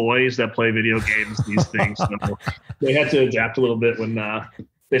 12-year-old boys that play video games these things. So they had to adapt a little bit when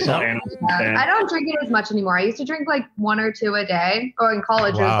they saw animals. I don't drink it as much anymore. I used to drink like 1 or 2 a day, or in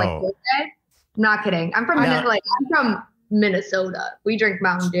college it was like 4 a day. I'm not kidding. I'm from Minnesota. We drink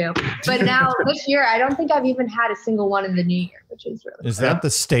Mountain Dew. But now this year, I don't think I've even had a single one in the new year, which is really Is that the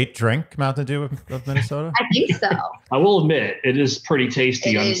state drink, Mountain Dew of Minnesota? I think so. I will admit, it is pretty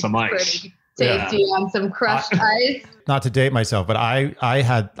tasty on some ice. Pretty tasty on some crushed ice. Not to date myself, but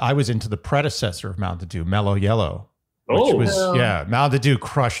I was into the predecessor of Mountain Dew, Mellow Yellow. Which was Mountain Dew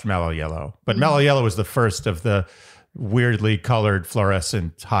crushed Mellow Yellow. But Mellow Yellow was the first of the weirdly colored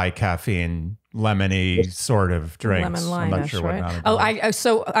fluorescent high caffeine lemony sort of drinks. Lemon I'm not sure what right? Mountain Dew.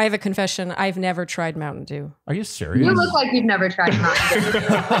 So I have a confession. I've never tried Mountain Dew. Are you serious? You look like you've never tried Mountain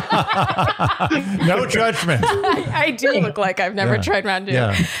Dew. No judgment. I do look like I've never tried Mountain Dew.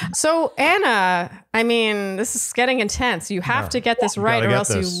 Yeah. So Anna, I mean, this is getting intense. You have to get this right, or else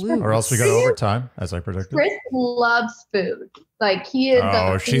you lose. Or else we go to overtime, as I predicted. Chris loves food. Like he is.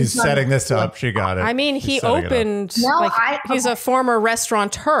 Oh, she's setting this up. She got it. I mean, he opened. He's a former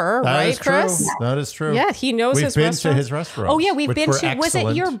restaurateur, that right, Chris? True. That is true. Yeah, he knows his restaurant. We've been to his restaurant. Oh yeah, we've been to. Was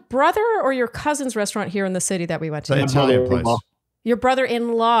it your brother or your cousin's restaurant here in the city that we went to? The Italian place. Your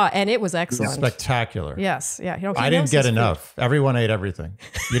brother-in-law, and it was excellent. Spectacular. Yes, yeah. I didn't get enough. Everyone ate everything.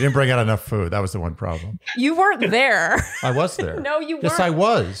 You didn't bring out enough food. That was the one problem. You weren't there. I was there. No, you weren't. Yes, I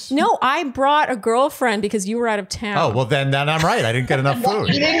was. No, I brought a girlfriend because you were out of town. Oh, well, then I'm right. I didn't get enough food.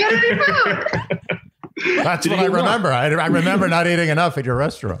 You didn't get any food. That's what I remember. I remember not eating enough at your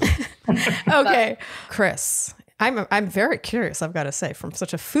restaurant. Okay, Chris. I'm very curious, I've got to say, from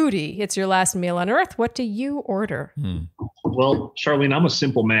such a foodie. It's your last meal on earth. What do you order? Well, Charlene, I'm a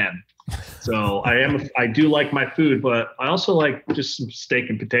simple man. So I do like my food, but I also like just some steak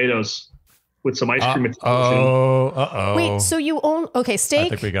and potatoes with some ice cream. Wait, so you own, steak, I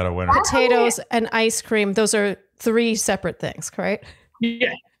think we got a winner. potatoes, and ice cream. Those are 3 separate things, correct?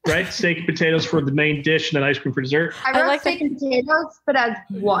 Yeah, right. Steak and potatoes for the main dish and then ice cream for dessert. I like steak and potatoes, but as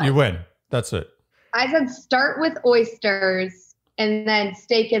one. You win. That's it. I said start with oysters and then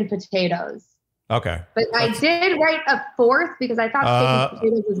steak and potatoes. Okay. But I did write a 4th because I thought steak and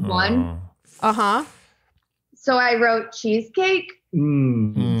potatoes was 1. Uh-huh. So I wrote cheesecake.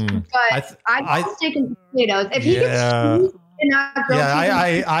 But I love steak and potatoes. If he gets cheese and not grilled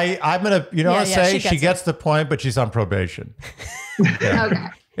cheese. I'm going to, what I say? She gets the point, but she's on probation. Yeah. Okay.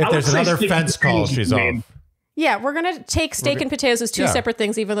 If there's another fence call, she's off. Yeah, we're going to take steak and potatoes as 2 separate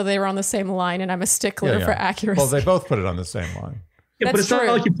things, even though they were on the same line, and I'm a stickler for accuracy. Well, they both put it on the same line. Yeah, but it's not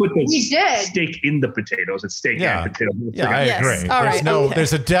like you put the did. steak in the potatoes. It's steak and potatoes. Yeah, I agree.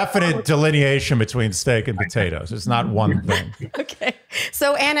 There's a definite delineation between steak and potatoes. It's not one thing. Okay.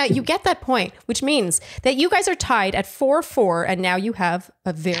 So, Anna, you get that point, which means that you guys are tied at 4-4, and now you have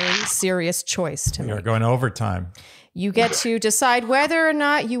a very serious choice to make. You're going overtime. You get to decide whether or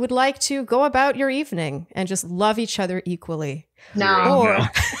not you would like to go about your evening and just love each other equally. No.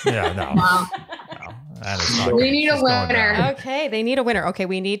 We need a winner. Okay, they need a winner. Okay,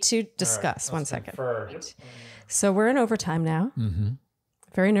 we need to discuss. One second. So we're in overtime now. Mm-hmm.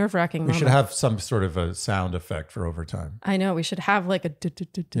 Very nerve-wracking moment. We should have some sort of a sound effect for overtime. I know. We should have like a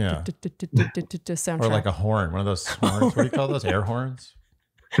soundtrack. Or like a horn. One of those horns. What do you call those? Air horns?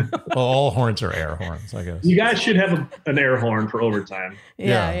 Well, all horns are air horns, I guess. You guys should have an air horn for overtime.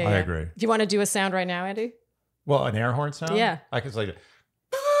 Yeah, I agree. Do you want to do a sound right now, Andy? Well, an air horn sound? Yeah. I could say.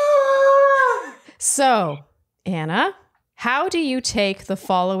 So, Anna, how do you take the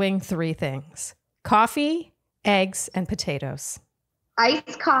following 3 things? Coffee, eggs, and potatoes.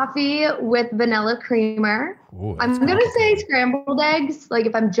 Iced coffee with vanilla creamer. Ooh, I'm going to say scrambled eggs. Like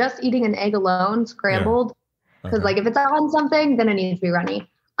if I'm just eating an egg alone, scrambled. Because like if it's on something, then it needs to be runny.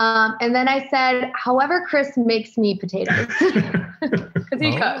 And then I said, however Chris makes me potatoes. Because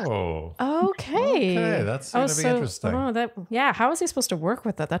he cooks. Okay. That's going to be interesting. How is he supposed to work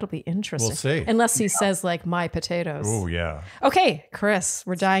with that? That'll be interesting. We'll see. Unless he says like my potatoes. Oh, yeah. Okay, Chris,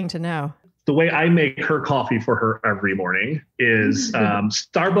 we're dying to know. The way I make her coffee for her every morning is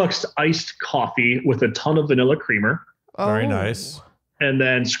Starbucks iced coffee with a ton of vanilla creamer. Very nice. And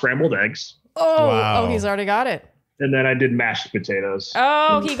then scrambled eggs. Oh, he's already got it. And then I did mashed potatoes.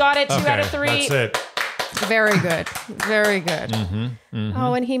 Oh, he got it. 2 out of 3. That's it. Very good. Very good. Mm-hmm.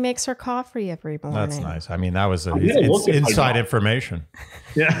 Oh, and he makes her coffee every morning. That's nice. I mean, that was inside information.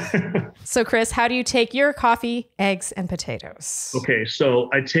 Yeah. So, Chris, how do you take your coffee, eggs, and potatoes? Okay, so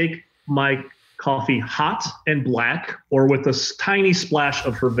I take my coffee hot and black or with a tiny splash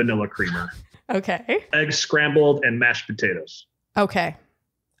of her vanilla creamer. Okay. Eggs scrambled and mashed potatoes. Okay.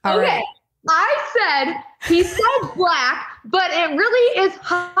 All right. I said, he said black, but it really is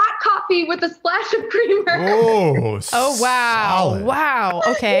hot coffee with a splash of creamer. Oh, wow. Solid. Wow.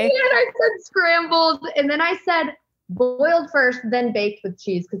 Okay. And I said scrambled, and then I said boiled first, then baked with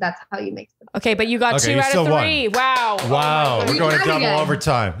cheese, because that's how you make it. Okay, but you got 2 out of 3. Wow. Wow. We're going to double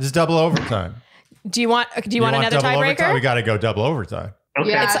overtime. This is double overtime. Do you want another tiebreaker? We got to go double overtime.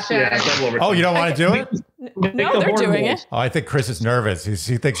 Okay. Yeah, sure. Double overtime. Oh, you don't want to do it? No, they're doing it. Oh, I think Chris is nervous.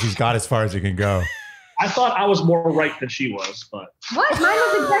 He thinks he's got as far as he can go. I thought I was more right than she was, but what? Mine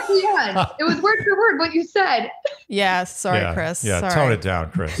was exactly on. It was word for word what you said. Yeah, sorry, Chris. Yeah, sorry. Tone it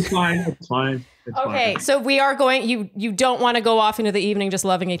down, Chris. It's fine. Okay, so we are going. You don't want to go off into the evening just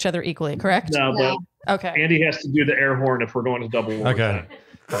loving each other equally, correct? No, but okay. Andy has to do the air horn if we're going to double overtime.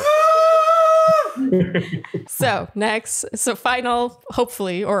 Okay. So final,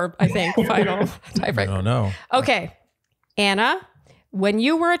 hopefully, or I think final tiebreaker. I don't know. Okay, Anna, when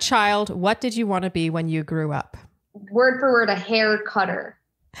you were a child, what did you want to be when you grew up? Word for word, a hair cutter.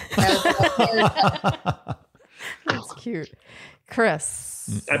 That's cute.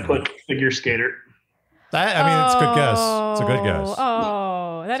 Chris. I put figure skater. It's a good guess. It's a good guess.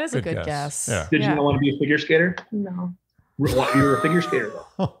 Oh, that is a good guess. Yeah. Did you not want to be a figure skater? No. You were a figure skater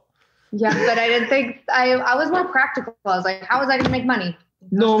though. Yeah, but I didn't think I was more practical. I was like, how was I going to make money?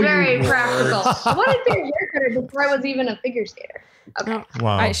 No, very practical. I wanted to be a haircutter before I was even a figure skater. Okay.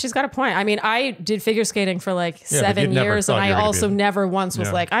 Wow. She's got a point. I mean, I did figure skating for like 7 years, and I also never once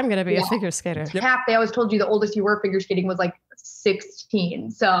was like, I'm going to be a figure skater. Half, they always told you the oldest you were figure skating was like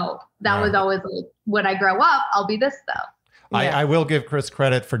 16. So that was always like, when I grow up, I'll be this though. I will give Chris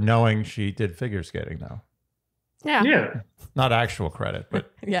credit for knowing she did figure skating though. Yeah. Yeah. Not actual credit,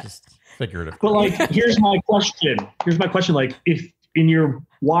 but just figurative. But like, here's my question. Like, if in your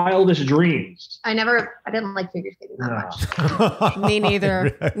wildest dreams, I didn't like figure skating that much. Me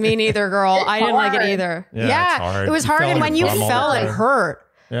neither. Me neither, girl. I didn't like it either. Yeah, it was hard. And when you fell, it hurt.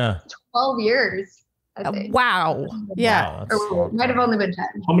 Yeah. 12 years. I think. Wow. Yeah. Wow, Or might have only been 10.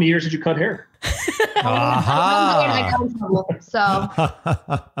 how many years did you cut hair? I got in trouble, so.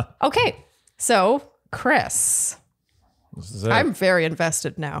 Okay. So, Chris, This is it. I'm very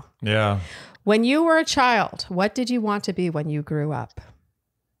invested now. Yeah. When you were a child, what did you want to be when you grew up?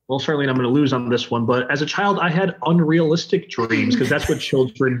 Well, Charlene, I'm going to lose on this one, but as a child, I had unrealistic dreams because that's what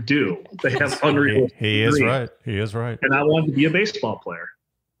children do. They have unrealistic dreams. He is right. And I wanted to be a baseball player.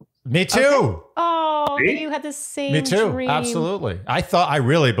 Me too. Okay. Oh, See? you had the same Me too. dream. Absolutely. I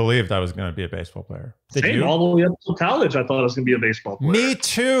really believed I was going to be a baseball player. Did Same, you? all the way up to college, I thought I was going to be a baseball player. Me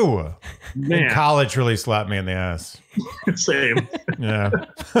too. Man. And college really slapped me in the ass. Same. Yeah.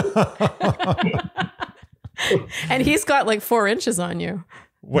 And he's got like 4 inches on you.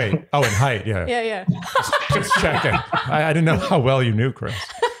 Wait. Oh, in height. Yeah. Yeah. Just checking. I didn't know how well you knew, Chris.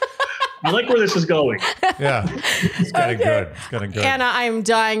 I like where this is going. Yeah. It's getting good. It's getting good. Anna, I'm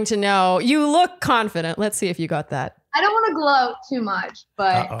dying to know. You look confident. Let's see if you got that. I don't want to gloat too much,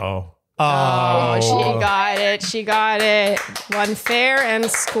 but. Uh-oh. Oh, she got it. She got it. One fair and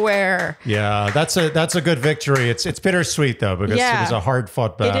square. Yeah, that's a good victory. It's bittersweet though, because it was a hard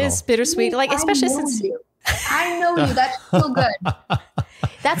fought battle. It is bittersweet. Like, especially since I know you. That's so good.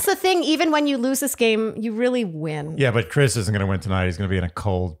 That's the thing. Even when you lose this game, you really win. Yeah, but Chris isn't going to win tonight. He's going to be in a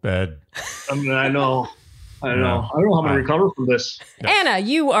cold bed. I mean, I know. I don't know how I'm going to recover from this. Yeah. Anna,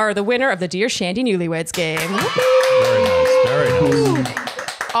 you are the winner of the Dear Shandy Newlyweds Game. Very nice. Very nice.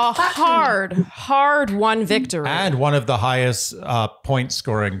 A hard won victory. And one of the highest point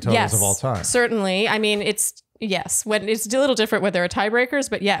scoring totals of all time. Certainly. I mean, it's when it's a little different when there are tiebreakers,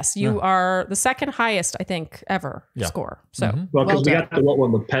 but yes, you are the second highest, I think, ever score. So, well, because we got the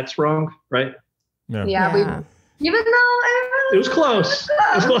one with pets wrong, right? Yeah. Even though it was close.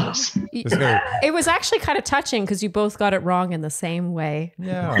 It was close. It was actually kind of touching because you both got it wrong in the same way.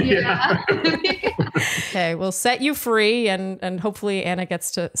 Yeah. Okay, we'll set you free, and hopefully Anna gets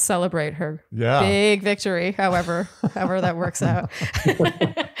to celebrate her big victory, however that works out.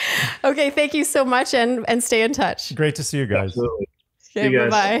 Okay, thank you so much, and stay in touch. Great to see you guys. Absolutely. Okay,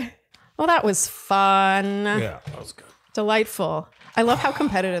 bye-bye. Well, that was fun. Yeah, that was good. Delightful. I love how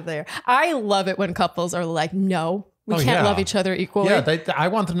competitive they are. I love it when couples are like, no, we can't love each other equally. Yeah, I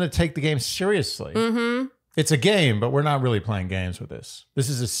want them to take the game seriously. Mm-hmm. It's a game, but we're not really playing games with this. This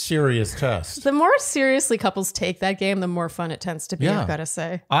is a serious test. The more seriously couples take that game, the more fun it tends to be, I've got to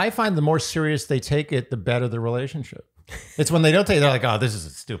say. I find the more serious they take it, the better the relationship. It's when they don't take it, they're like, oh, this is a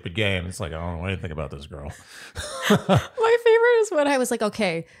stupid game. It's like, I don't know anything about this girl. My favorite is when I was like,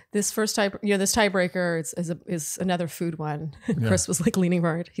 okay, this first this tiebreaker is another food one. And Chris was like leaning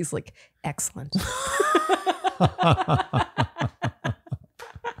forward. He's like, excellent.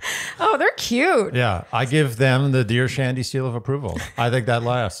 Oh, they're cute. Yeah, I give them the Dear Shandy seal of approval. I think that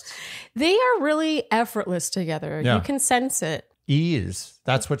lasts. They are really effortless together. Yeah. You can sense it. Ease.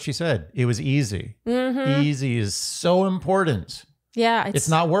 That's what she said. It was easy. Mm-hmm. Easy is so important. Yeah. It's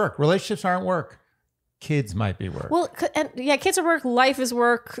not work. Relationships aren't work. Kids might be work. Well, kids are work. Life is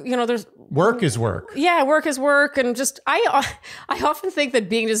work. You know, there's work is work. Yeah, work is work. And just, I often think that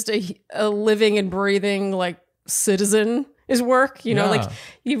being just a living and breathing like citizen is work. You know, like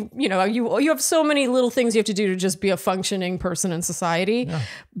you have so many little things you have to do to just be a functioning person in society. Yeah.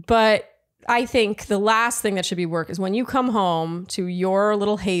 But I think the last thing that should be work is when you come home to your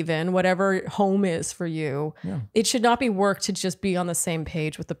little haven, whatever home is for you, it should not be work to just be on the same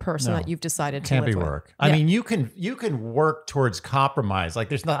page with the person that you've decided to live with. Can't be work. I mean, you can work towards compromise.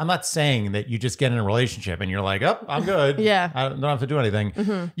 Like I'm not saying that you just get in a relationship and you're like, oh, I'm good. I don't have to do anything.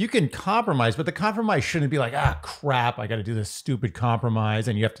 Mm-hmm. You can compromise, but the compromise shouldn't be like, crap, I got to do this stupid compromise.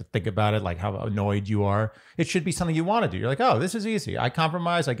 And you have to think about it, like how annoyed you are. It should be something you want to do. You're like, oh, this is easy. I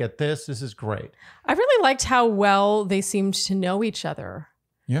compromise. I get this. This is great. I really liked how well they seemed to know each other.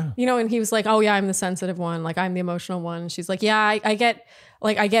 Yeah. You know, and he was like, oh yeah, I'm the sensitive one. Like I'm the emotional one. She's like, yeah, I get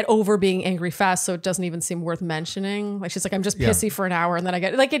over being angry fast. So it doesn't even seem worth mentioning. Like she's like, I'm just pissy for an hour. And then I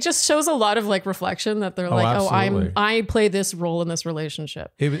get like, it just shows a lot of like reflection that they're like, absolutely. I play this role in this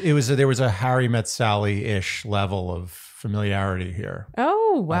relationship. There was a Harry Met Sally-ish level of familiarity here.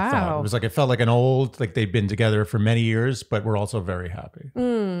 Oh, wow. It was like, it felt like an old, like they'd been together for many years, but we're also very happy.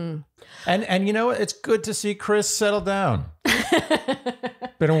 Mm. And you know, it's good to see Chris settle down.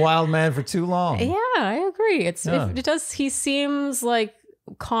 Been a wild man for too long. Yeah, I agree. It does. He seems like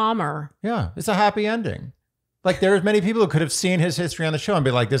calmer. Yeah, it's a happy ending. Like there's many people who could have seen his history on the show and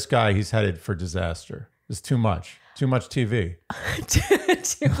be like, this guy, he's headed for disaster. It's too much TV. Too much TV.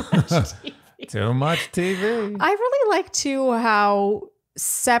 Too much TV. I really like too how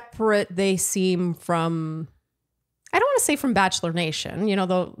separate they seem from, I don't want to say from Bachelor Nation. You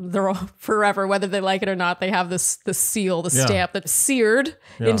know, they're all forever, whether they like it or not. They have the seal, the stamp that's seared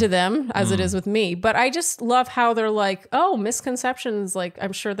into them, as it is with me. But I just love how they're like, oh, misconceptions. Like,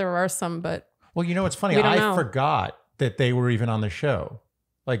 I'm sure there are some, but well, you know, it's funny. I forgot that they were even on the show.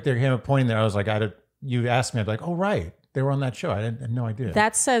 Like there came a point there, I was like, you asked me, I'd be like, oh, right. They were on that show. I had no idea.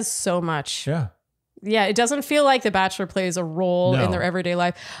 That says so much. Yeah. Yeah, it doesn't feel like The Bachelor plays a role in their everyday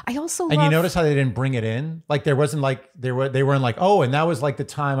life. I also love... And you notice how they didn't bring it in? Like there wasn't like, they weren't like, oh, and that was like the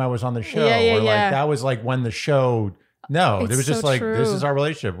time I was on the show. Like that was like when the show... No, it was just like, true. This is our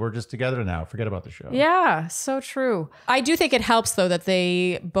relationship. We're just together now. Forget about the show. Yeah, so true. I do think it helps though that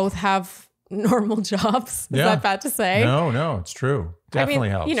they both have normal jobs. Is that bad to say? No, it's true. Definitely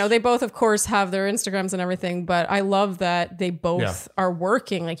helps. You know, they both, of course, have their Instagrams and everything, but I love that they both are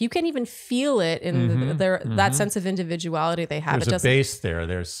working. Like you can even feel it in that sense of individuality they have. There's a base there.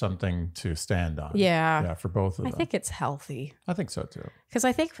 There's something to stand on. Yeah, for both of them. I think it's healthy. I think so too. Because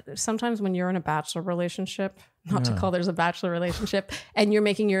I think sometimes when you're in a Bachelor relationship, not to call there's a Bachelor relationship, and you're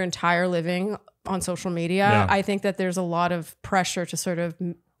making your entire living on social media, I think that there's a lot of pressure to sort of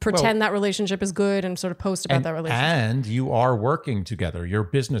pretend that relationship is good and sort of post about that relationship. And you are working together. You're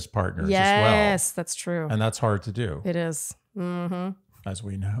business partners as well. Yes, that's true. And that's hard to do. It is. Mm-hmm. As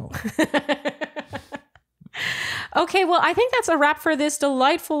we know. Okay, well, I think that's a wrap for this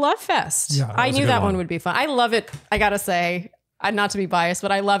delightful Love Fest. Yeah, I knew that one would be fun. I love it, I gotta say. Not to be biased,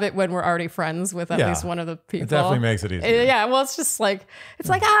 but I love it when we're already friends with at least one of the people. It definitely makes it easier. Yeah, well, it's like,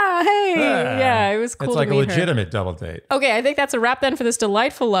 hey. Yeah, it was cool It's like to a meet legitimate her. double date. Okay, I think that's a wrap then for this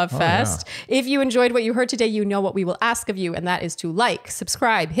delightful Love Fest. Yeah. If you enjoyed what you heard today, you know what we will ask of you, and that is to like,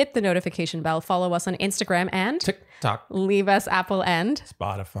 subscribe, hit the notification bell, follow us on Instagram and TikTok. Leave us Apple and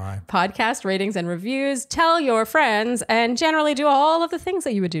Spotify. Podcast ratings and reviews. Tell your friends, and generally do all of the things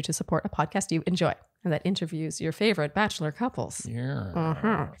that you would do to support a podcast you enjoy and that interviews your favorite Bachelor couples.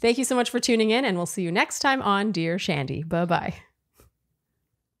 Yeah. Thank you so much for tuning in, and we'll see you next time on Dear Shandy. Bye-bye.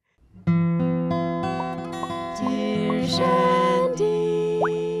 Dear Shandy.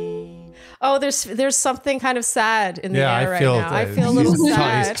 Oh, there's something kind of sad in the air right now. I feel a little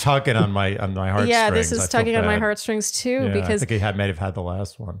sad. He's tugging on my heartstrings. Yeah, this is tugging on my heartstrings too, because I think he might have had the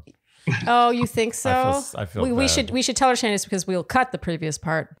last one. Oh, you think so? I feel we should tell our Shandies because we'll cut the previous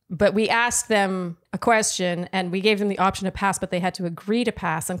part. But we asked them a question and we gave them the option to pass, but they had to agree to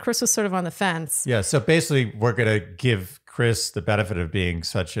pass. And Chris was sort of on the fence. Yeah. So basically, we're gonna give Chris the benefit of being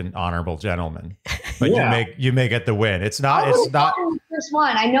such an honorable gentleman, but you may get the win. It's not. First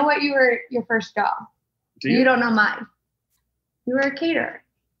one. I know what your first job. You don't know mine. You were a caterer.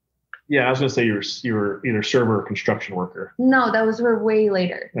 Yeah, I was going to say you were either server or construction worker. No, that was way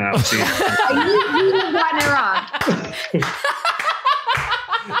later. No, you got it wrong.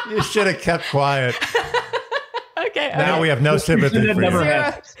 You should have kept quiet. Okay. Now we have no sympathy for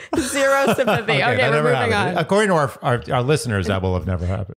you. Zero sympathy. Okay, we're moving on. According to our listeners, that will have never happened.